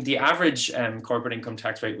 I think the average corporate income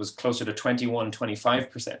tax rate was closer to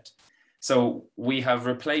 21-25%. So we have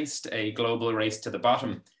replaced a global race to the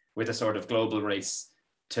bottom with a sort of global race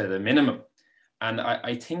to the minimum. And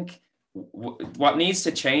I think what needs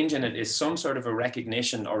to change in it is some sort of a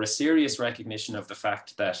recognition, or a serious recognition, of the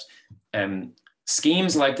fact that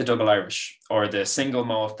schemes like the double Irish or the single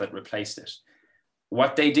malt that replaced it,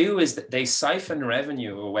 what they do is that they siphon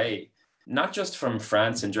revenue away, not just from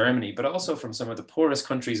France and Germany, but also from some of the poorest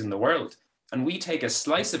countries in the world. And we take a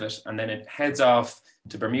slice of it, and then it heads off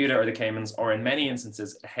to Bermuda or the Caymans, or in many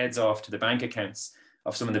instances, it heads off to the bank accounts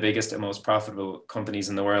of some of the biggest and most profitable companies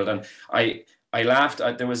in the world. And I laughed.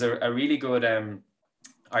 There was a really good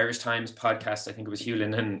Irish Times podcast. I think it was Hugh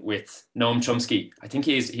Linehan with Noam Chomsky. I think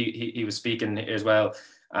he was speaking as well,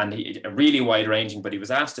 and really wide ranging. But he was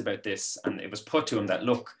asked about this, and it was put to him that,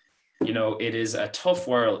 look, you know, it is a tough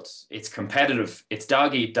world. It's competitive. It's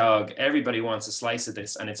dog eat dog. Everybody wants a slice of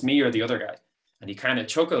this, and it's me or the other guy. And he kind of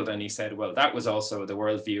chuckled, and he said, well, that was also the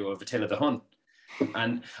worldview of Attila the Hun.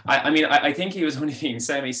 And I think he was only being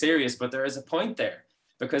semi-serious, but there is a point there.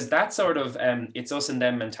 Because that sort of it's us and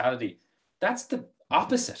them mentality, that's the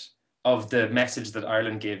opposite of the message that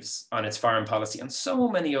Ireland gives on its foreign policy and so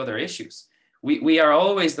many other issues. We are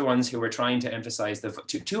always the ones who are trying to emphasize,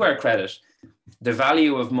 to our credit, the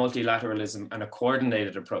value of multilateralism and a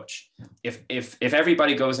coordinated approach. If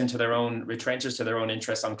everybody goes into their own, retrenches to their own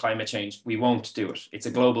interests on climate change, we won't do it. It's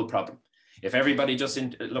a global problem. If everybody just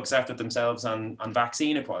looks after themselves on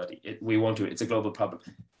vaccine equality, we won't do it. It's a global problem.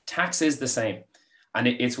 Tax is the same. And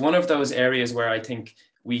it's one of those areas where I think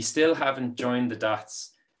we still haven't joined the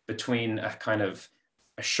dots between a kind of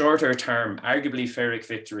a shorter term, arguably Pyrrhic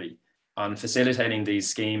victory on facilitating these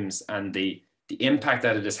schemes and the impact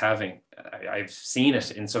that it is having. I've seen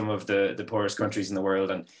it in some of the poorest countries in the world.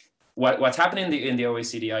 And what's happening in the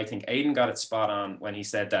OECD, I think Aidan got it spot on when he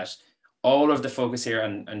said that all of the focus here,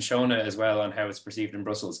 and Shona as well, on how it's perceived in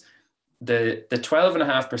Brussels, the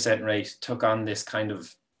 12.5% rate took on this kind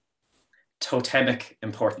of totemic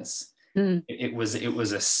importance. It was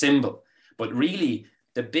a symbol, but really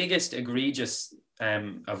the biggest egregious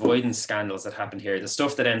avoidance scandals that happened here, the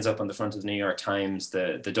stuff that ends up on the front of the New York Times,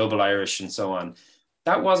 the double Irish and so on,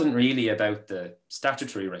 that wasn't really about the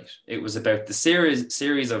statutory rate. It was about the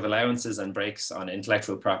series of allowances and breaks on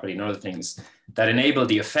intellectual property and other things that enabled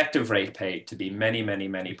the effective rate paid to be many, many,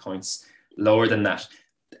 many points lower than that.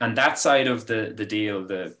 And that side of the deal,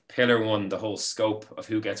 the pillar one, the whole scope of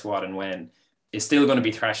who gets what and when, is still going to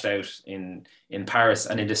be thrashed out in Paris.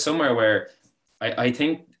 And it is somewhere where I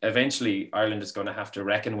think eventually Ireland is going to have to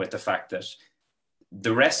reckon with the fact that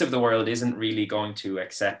the rest of the world isn't really going to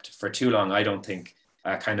accept for too long, I don't think,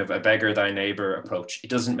 kind of a beggar thy neighbor approach. It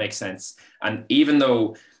doesn't make sense. And even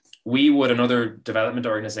though we would and other development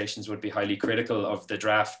organizations would be highly critical of the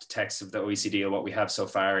draft text of the OECD or what we have so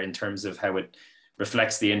far in terms of how it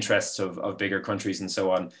reflects the interests of bigger countries and so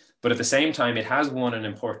on. But at the same time, it has won an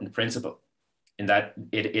important principle in that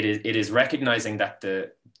it is recognizing that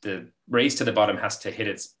the race to the bottom has to hit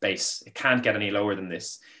its base. It can't get any lower than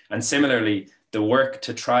this. And similarly, the work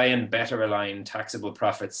to try and better align taxable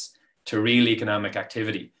profits to real economic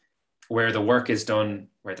activity, where the work is done,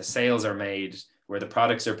 where the sales are made, where the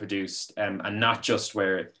products are produced, and not just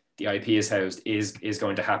where the IP is housed, is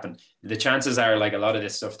going to happen. The chances are, like a lot of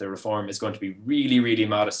this stuff, the reform is going to be really, really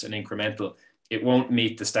modest and incremental. It won't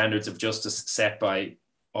meet the standards of justice set by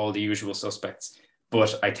all the usual suspects.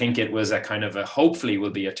 But I think it was a kind of hopefully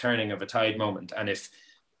will be a turning of a tide moment. And if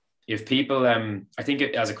people, I think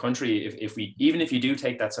as a country, if we, even if you do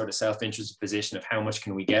take that sort of self-interested position of how much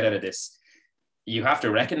can we get out of this, you have to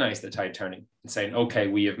recognize the tide turning and saying, okay,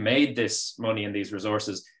 we have made this money and these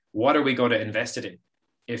resources. What are we going to invest it in?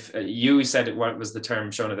 If you said what was the term,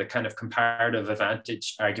 Shona, the kind of comparative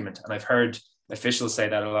advantage argument. And I've heard officials say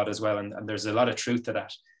that a lot as well. And there's a lot of truth to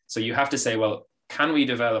that. So you have to say, well, can we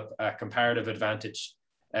develop a comparative advantage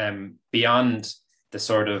beyond the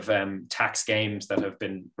sort of tax games that have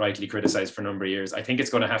been rightly criticized for a number of years? I think it's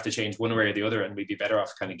going to have to change one way or the other, and we'd be better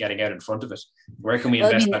off kind of getting out in front of it. Where can we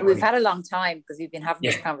invest that money? We've had a long time because we've been having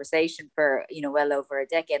this conversation for, well over a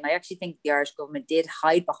decade. And I actually think the Irish government did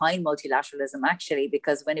hide behind multilateralism, actually,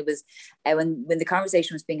 because when it was when the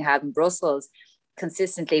conversation was being had in Brussels,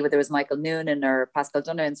 consistently, whether it was Michael Noonan or Pascal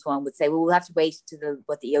Dunner and so on, would say, well, we'll have to wait to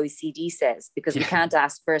what the OECD says, because we can't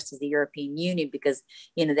ask first as the European Union, because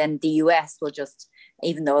then the US will just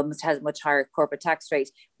even though it has a much higher corporate tax rate,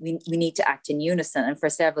 we need to act in unison. And for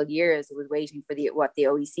several years, it was waiting for what the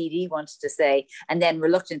OECD wanted to say, and then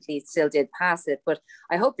reluctantly it still did pass it. But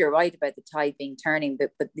I hope you're right about the tide being turning.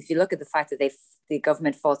 But if you look at the fact that the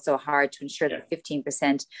government fought so hard to ensure that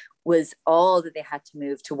 15% was all that they had to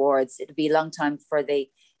move towards, it'll be a long time before they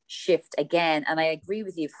shift again. And I agree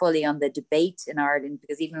with you fully on the debate in Ireland,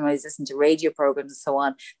 because even when I was listening to radio programs and so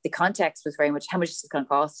on, the context was very much how much is it going to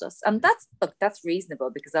cost us. And that's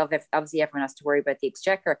reasonable, because obviously everyone has to worry about the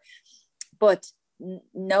exchequer. But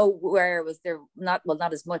nowhere was there, not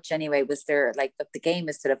as much anyway, was there like, look, the game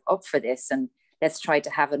is sort of up for this, and let's try to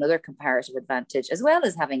have another comparative advantage, as well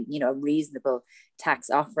as having, a reasonable tax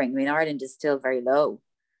offering. I mean, Ireland is still very low.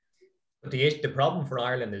 But the problem for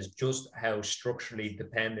Ireland is just how structurally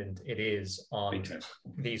dependent it is on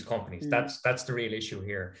these companies. That's the real issue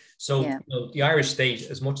here. So the Irish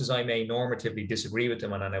state, as much as I may normatively disagree with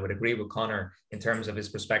them, and I would agree with Conor in terms of his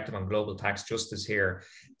perspective on global tax justice here,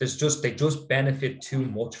 they just benefit too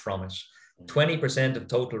much from it. 20% of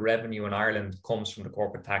total revenue in Ireland comes from the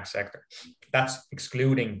corporate tax sector. That's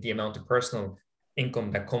excluding the amount of personal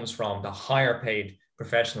income that comes from the higher paid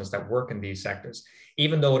professionals that work in these sectors.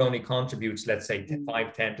 Even though it only contributes, let's say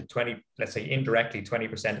 5, 10 to 20, let's say indirectly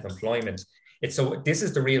 20% of employment. This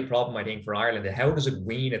is the real problem, I think, for Ireland. How does it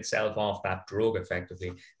wean itself off that drug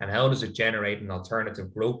effectively? And how does it generate an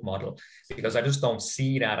alternative growth model? Because I just don't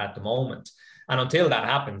see that at the moment. And until that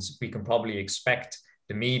happens, we can probably expect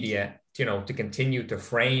the media, to continue to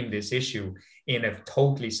frame this issue in a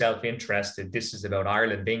totally self-interested, this is about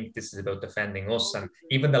Ireland Inc., this is about defending us, and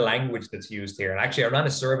even the language that's used here. And actually, I ran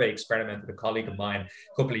a survey experiment with a colleague of mine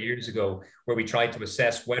a couple of years ago, where we tried to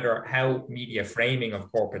assess how media framing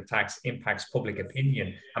of corporate tax impacts public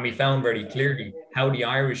opinion. And we found very clearly how the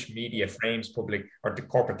Irish media frames the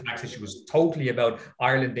corporate tax issue was totally about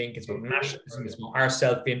Ireland Inc., it's about nationalism, it's about our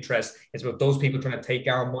self-interest, it's about those people trying to take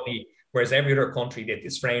our money. Whereas every other country that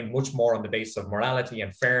is framed much more on the basis of morality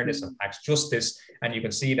and fairness and tax justice, and you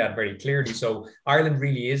can see that very clearly. So Ireland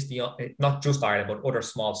really is not just Ireland, but other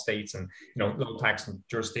small states and low tax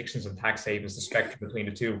jurisdictions and tax havens, the spectrum between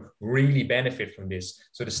the two really benefit from this.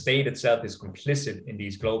 So the state itself is complicit in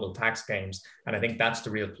these global tax games, and I think that's the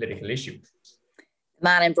real political issue. The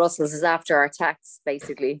man in Brussels is after our tax,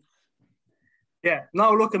 basically. Yeah,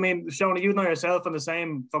 no, look, I mean, Shona, you know yourself, and the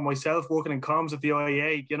same for myself working in comms at the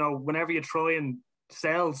IIEA, whenever you try and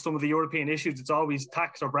sell some of the European issues, it's always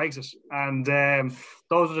tax or Brexit. And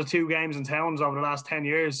those are the two games in towns over the last 10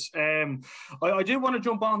 years. I do want to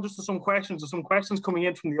jump on just to some questions. There's some questions coming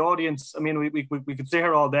in from the audience. I mean, we could sit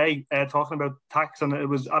here all day talking about tax, and it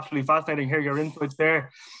was absolutely fascinating to hear your insights there.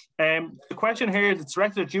 The question here is, it's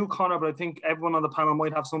directed at you, Conor, but I think everyone on the panel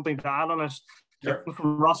might have something to add on it. Sure.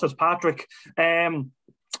 From Ross Fitzpatrick. The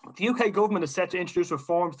UK government is set to introduce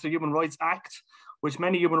reforms to the Human Rights Act, which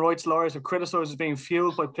many human rights lawyers have criticised as being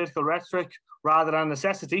fueled by political rhetoric rather than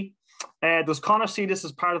necessity. Does Conor see this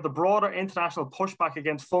as part of the broader international pushback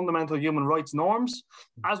against fundamental human rights norms,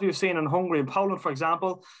 as we've seen in Hungary and Poland, for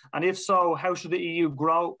example? And if so, how should the EU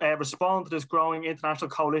respond to this growing international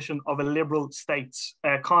coalition of illiberal states?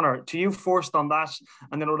 Conor, to you first on that,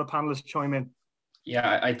 and then other panelists chime in.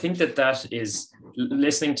 Yeah, I think that is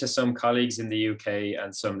listening to some colleagues in the UK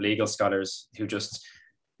and some legal scholars who just,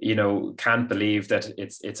 can't believe that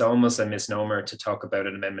it's almost a misnomer to talk about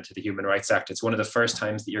an amendment to the Human Rights Act. It's one of the first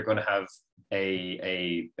times that you're going to have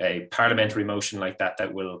a parliamentary motion like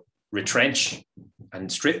that will retrench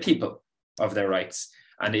and strip people of their rights.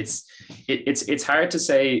 And it's hard to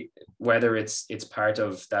say whether it's part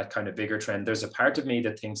of that kind of bigger trend. There's a part of me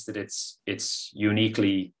that thinks that it's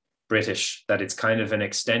uniquely British, that it's kind of an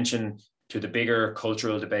extension to the bigger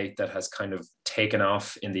cultural debate that has kind of taken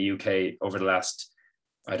off in the UK over the last,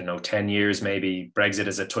 10 years, maybe. Brexit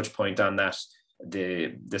is a touch point on that,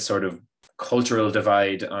 the sort of cultural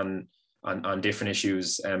divide on different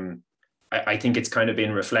issues. I think it's kind of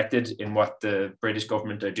been reflected in what the British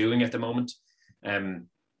government are doing at the moment.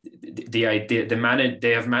 The idea,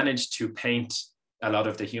 they have managed to paint a lot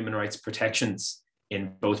of the human rights protections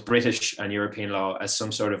in both British and European law as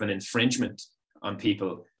some sort of an infringement on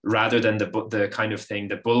people, rather than the kind of thing,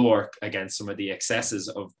 the bulwark against some of the excesses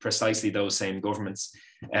of precisely those same governments.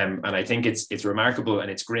 And I think it's remarkable, and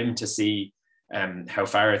it's grim to see how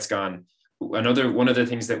far it's gone. One of the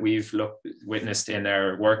things that we've witnessed in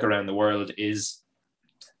our work around the world is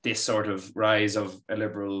this sort of rise of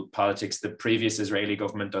illiberal politics. The previous Israeli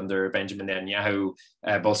government under Benjamin Netanyahu,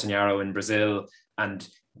 Bolsonaro in Brazil, and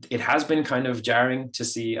it has been kind of jarring to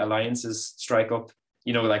see alliances strike up,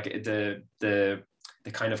 like the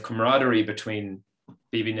kind of camaraderie between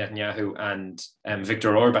Bibi Netanyahu and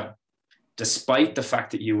Viktor Orban, despite the fact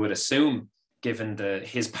that you would assume, given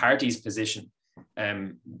his party's position,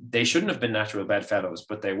 they shouldn't have been natural bedfellows,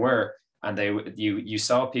 but they were. And you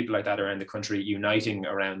saw people like that around the country uniting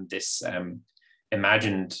around this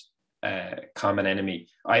imagined common enemy.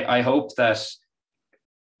 I hope that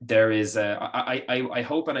there is I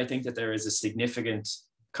hope and I think that there is a significant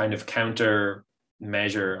kind of counter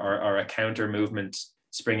measure or a counter movement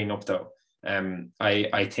springing up, though.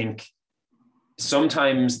 I think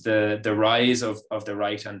sometimes the rise of the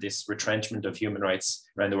right and this retrenchment of human rights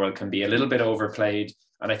around the world can be a little bit overplayed.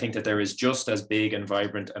 And I think that there is just as big and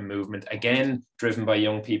vibrant a movement, again, driven by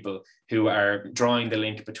young people who are drawing the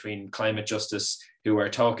link between climate justice, who are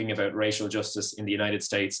talking about racial justice in the United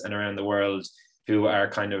States and around the world, who are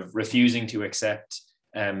kind of refusing to accept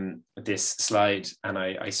this slide. And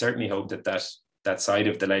I certainly hope that side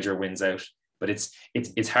of the ledger wins out. But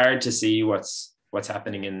it's hard to see what's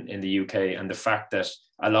happening in the UK, and the fact that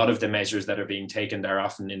a lot of the measures that are being taken are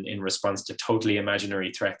often in response to totally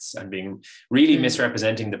imaginary threats and being really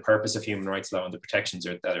misrepresenting the purpose of human rights law and the protections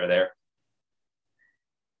that are there.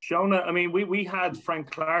 Shona, I mean, we had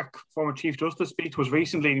Frank Clark, former Chief Justice, speak to us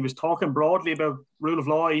recently, and he was talking broadly about rule of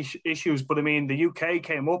law issues. But I mean, the UK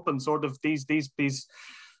came up and sort of these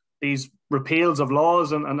repeals of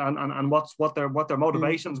laws and what their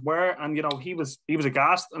motivations were, and he was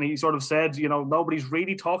aghast, and he sort of said, nobody's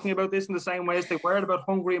really talking about this in the same way as they were about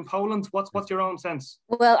Hungary and Poland. What's your own sense?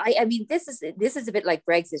 Well, I mean, this is a bit like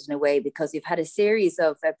Brexit in a way, because you've had a series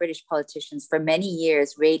of British politicians for many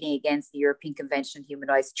years railing against the European Convention on Human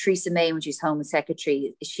Rights. Theresa May, when she was Home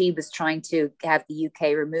Secretary, she was trying to have the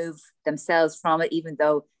UK remove themselves from it, even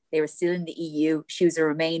though they were still in the EU. She was a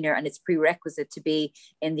Remainer, and it's prerequisite to be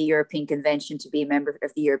in the European Convention to be a member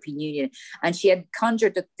of the European Union. And she had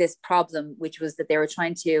conjured up this problem, which was that they were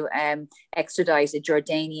trying to extradite a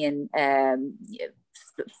Jordanian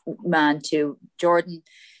man to Jordan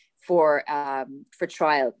for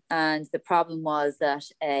trial. And the problem was that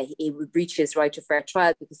he would breach his right to fair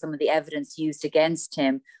trial because some of the evidence used against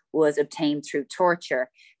him was obtained through torture.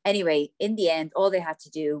 Anyway, in the end, all they had to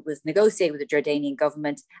do was negotiate with the Jordanian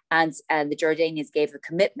government, and the Jordanians gave a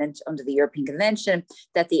commitment under the European Convention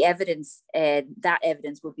that the evidence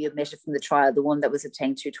would be omitted from the trial, the one that was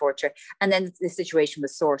obtained through torture. And then the situation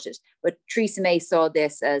was sorted. But Theresa May saw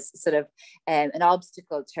this as sort of an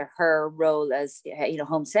obstacle to her role as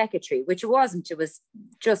Home Secretary, which it wasn't. It was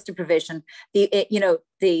just a provision.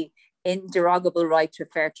 The inderogable right to a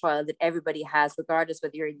fair trial that everybody has, regardless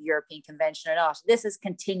whether you're in the European Convention or not. This has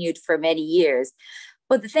continued for many years.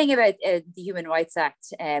 But the thing about the Human Rights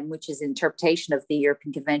Act, which is an interpretation of the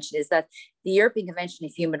European Convention, is that the European Convention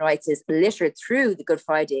of Human Rights is littered through the Good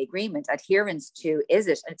Friday Agreement, adherence to it,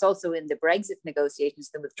 and it's also in the Brexit negotiations,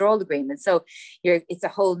 the withdrawal agreement. So it's a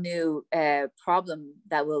whole new problem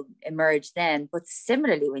that will emerge then. But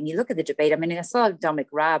similarly, when you look at the debate, I mean, I saw Dominic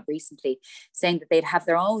Raab recently saying that they'd have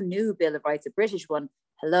their own new Bill of Rights, a British one.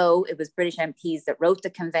 Hello, it was British MPs that wrote the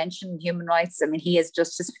Convention on Human Rights. I mean, he is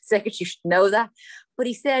Justice Secretary, you should know that. But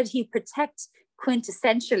he said he'd protect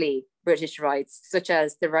quintessentially British rights, such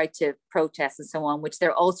as the right to protest and so on, which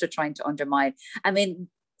they're also trying to undermine. I mean,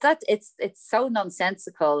 that it's so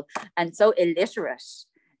nonsensical and so illiterate,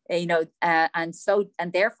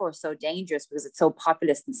 and therefore so dangerous because it's so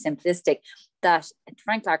populist and simplistic that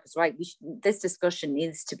Frank Clark is right. This discussion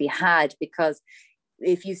needs to be had, because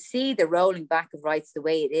if you see the rolling back of rights the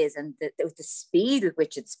way it is, and the speed with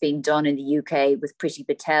which it's being done in the UK with Priti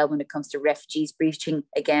Patel when it comes to refugees breaching,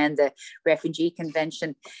 again, the Refugee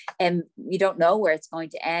Convention, you don't know where it's going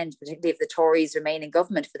to end, particularly if the Tories remain in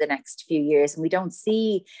government for the next few years. And we don't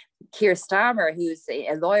see Keir Starmer, who's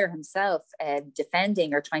a lawyer himself,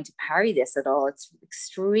 defending or trying to parry this at all. It's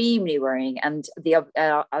extremely worrying. And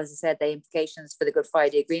as I said, the implications for the Good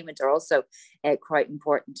Friday Agreement are also quite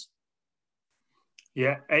important.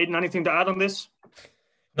 Yeah, Aidan, anything to add on this?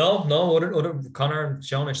 No. Other Conor and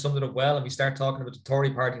Shona summed it up well. And we start talking about the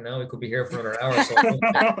Tory party now, we could be here for another hour. So.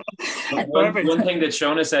 one thing that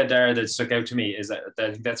Shona said there that stuck out to me is that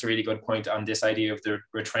I think that's a really good point on this idea of the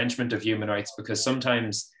retrenchment of human rights, because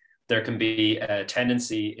sometimes there can be a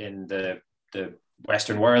tendency in the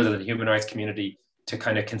Western world and the human rights community to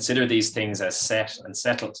kind of consider these things as set and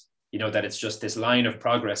settled, that it's just this line of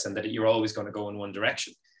progress and that you're always going to go in one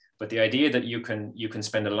direction. But the idea that you can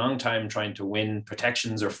spend a long time trying to win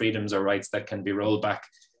protections or freedoms or rights that can be rolled back.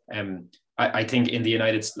 I think in the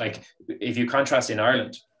United States, like if you contrast in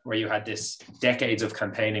Ireland, where you had this decades of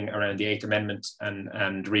campaigning around the Eighth Amendment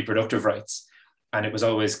and reproductive rights, and it was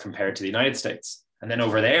always compared to the United States. And then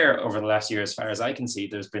over there, over the last year, as far as I can see,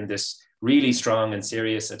 there's been this really strong and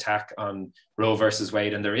serious attack on Roe versus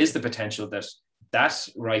Wade. And there is the potential that that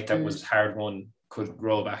right that was hard won could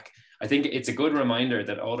roll back. I think it's a good reminder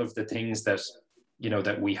that all of the things that, you know,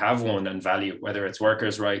 that we have won and value, whether it's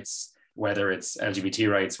workers' rights, whether it's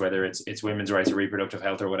LGBT rights, whether it's women's rights or reproductive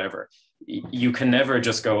health or whatever, you can never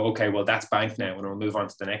just go, okay, well, that's banked now and we'll move on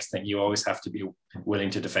to the next thing. You always have to be willing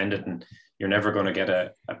to defend it, and you're never going to get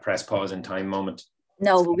a press pause in time moment.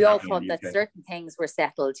 No, but we all thought that certain things were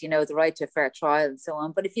settled, you know, the right to a fair trial and so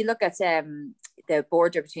on. But if you look at the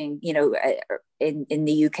border between, you know, in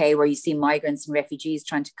the UK, where you see migrants and refugees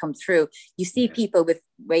trying to come through, you see people with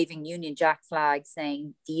waving Union Jack flags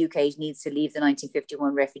saying the UK needs to leave the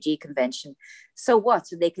 1951 Refugee Convention. So what?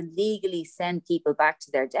 So they can legally send people back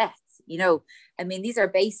to their deaths. You know, I mean, these are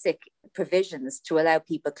basic provisions to allow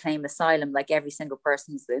people claim asylum like every single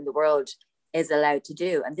person in the world is allowed to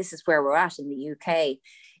do. And this is where we're at in the UK.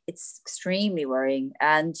 It's extremely worrying.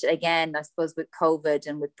 And again, I suppose with COVID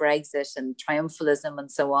and with Brexit and triumphalism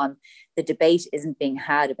and so on, the debate isn't being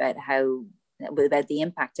had about the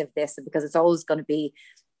impact of this, because it's always going to be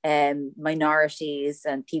minorities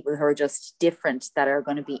and people who are just different that are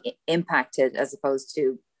going to be impacted, as opposed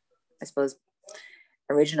to, I suppose,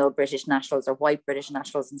 original British nationals or white British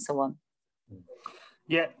nationals and so on.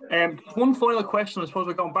 Yeah, one final question. I suppose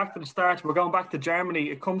we're going back to the start. We're going back to Germany.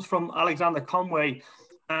 It comes from Alexander Conway,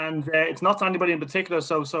 and it's not to anybody in particular,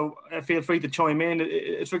 so feel free to chime in.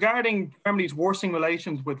 It's regarding Germany's worsening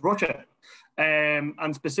relations with Russia,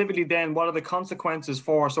 and specifically then what are the consequences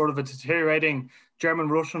for sort of a deteriorating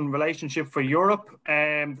German-Russian relationship for Europe,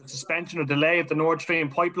 the suspension or delay of the Nord Stream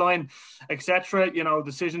pipeline, etc. You know,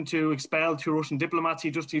 decision to expel 2 Russian diplomats.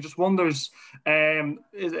 He just wonders,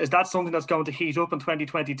 is that something that's going to heat up in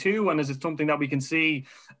 2022, and is it something that we can see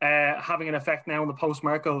having an effect now in the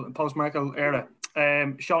post-Merkel era?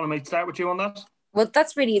 Shona, I might start with you on that. Well,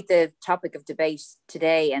 that's really the topic of debate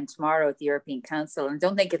today and tomorrow at the European Council. And I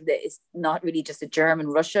don't think it's not really just a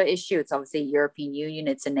German-Russia issue. It's obviously a European Union.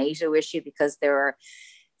 It's a NATO issue, because there are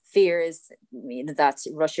fears, you know, that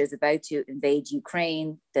Russia is about to invade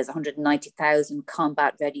Ukraine. There's 190,000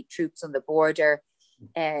 combat-ready troops on the border.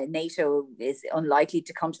 NATO is unlikely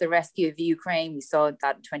to come to the rescue of Ukraine. We saw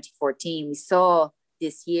that in 2014. We saw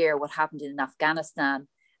this year what happened in Afghanistan,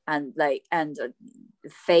 and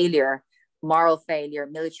failure, moral failure,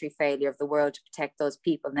 military failure of the world to protect those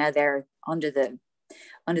people. Now they're under the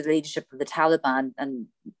leadership of the Taliban and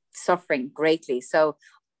suffering greatly. So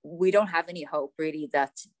we don't have any hope really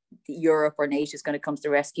that Europe or NATO is going to come to the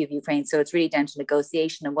rescue of Ukraine. So it's really down to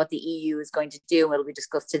negotiation, and what the EU is going to do, and it'll be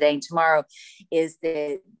discussed today and tomorrow, is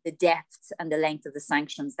the depth and the length of the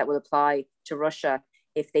sanctions that will apply to Russia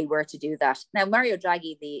if they were to do that. Now, Mario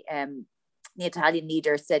Draghi, the Italian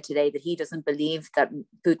leader, said today that he doesn't believe that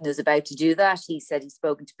Putin is about to do that. He said he's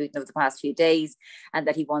spoken to Putin over the past few days, and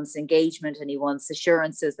that he wants engagement and he wants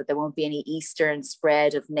assurances that there won't be any eastern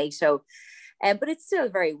spread of NATO. But it's still a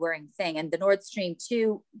very worrying thing. And the Nord Stream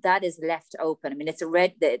 2, that is left open. I mean,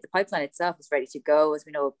 the pipeline itself is ready to go. As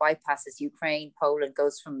we know, it bypasses Ukraine, Poland,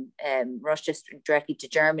 goes from Russia directly to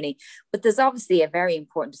Germany. But there's obviously a very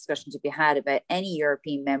important discussion to be had about any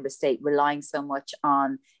European member state relying so much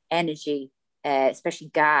on energy,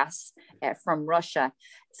 especially gas, from Russia.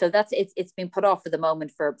 So it's been put off for the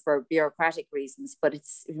moment for bureaucratic reasons, but it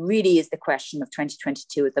really is the question of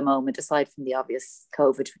 2022 at the moment, aside from the obvious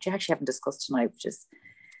COVID, which I actually haven't discussed tonight, which is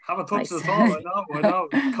haven't touched it at all. I know.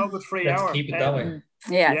 COVID-free Let's hour. keep it going.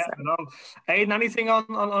 Yeah. I know. Aidan, anything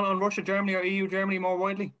on Russia, Germany, or EU, Germany more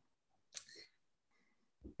widely?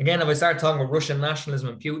 Again, if I start talking about Russian nationalism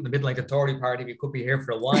and Putin, a bit like the Tory party, we could be here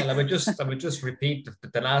for a while. I would just repeat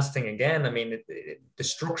the last thing again. I mean, the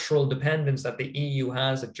structural dependence that the EU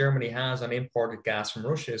has, that Germany has on imported gas from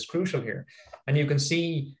Russia is crucial here. And you can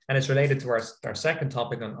see, and it's related to our second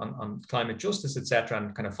topic on climate justice, etc.,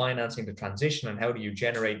 and kind of financing the transition, and how do you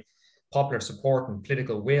generate popular support and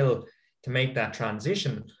political will to make that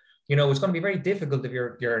transition. You know, it's going to be very difficult if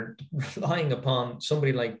you're relying upon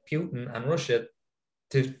somebody like Putin and Russia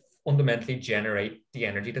to fundamentally generate the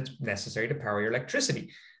energy that's necessary to power your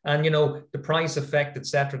electricity. And, you know, the price effect, et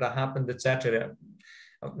cetera, that happened, et cetera.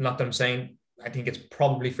 Not that I'm saying, I think it's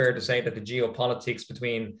probably fair to say that the geopolitics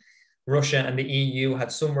between Russia and the EU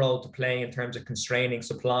had some role to play in terms of constraining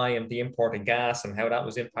supply and the imported gas, and how that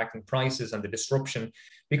was impacting prices and the disruption.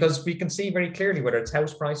 Because we can see very clearly, whether it's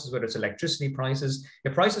house prices, whether it's electricity prices,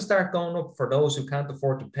 if prices start going up for those who can't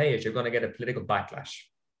afford to pay it, you're going to get a political backlash.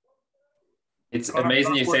 It's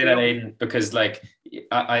amazing you say that, Aidan, because like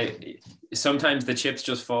I sometimes the chips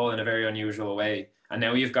just fall in a very unusual way. And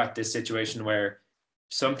now you've got this situation where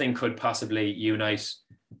something could possibly unite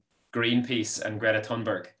Greenpeace and Greta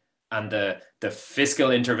Thunberg, and the fiscal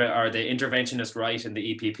the interventionist right in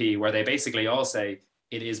the EPP, where they basically all say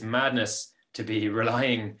it is madness to be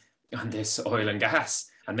relying on this oil and gas.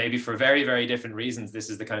 And maybe for very, very different reasons, this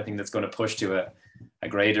is the kind of thing that's going to push to a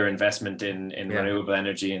greater investment in renewable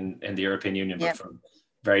energy in the European Union, but from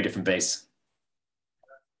very different base.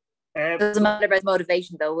 It doesn't matter about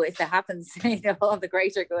motivation, though, if it happens, all the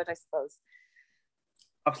greater good, I suppose.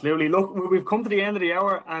 Absolutely. Look, we've come to the end of the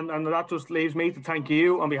hour, and that just leaves me to thank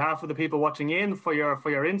you on behalf of the people watching in for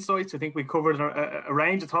your insights. I think we covered a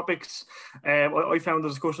range of topics. I found the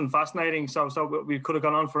discussion fascinating, so we could have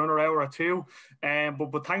gone on for another hour or two.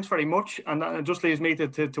 But thanks very much, and it just leaves me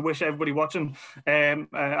to wish everybody watching a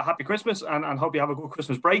happy Christmas, and hope you have a good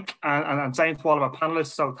Christmas break. And same to all of our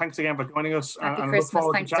panelists. So thanks again for joining us, and look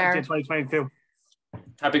forward to chatting to you in 2022.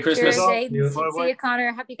 Happy Christmas. Cheers, see you,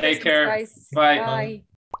 Connor. Happy Christmas, Take care. guys. Bye. Bye.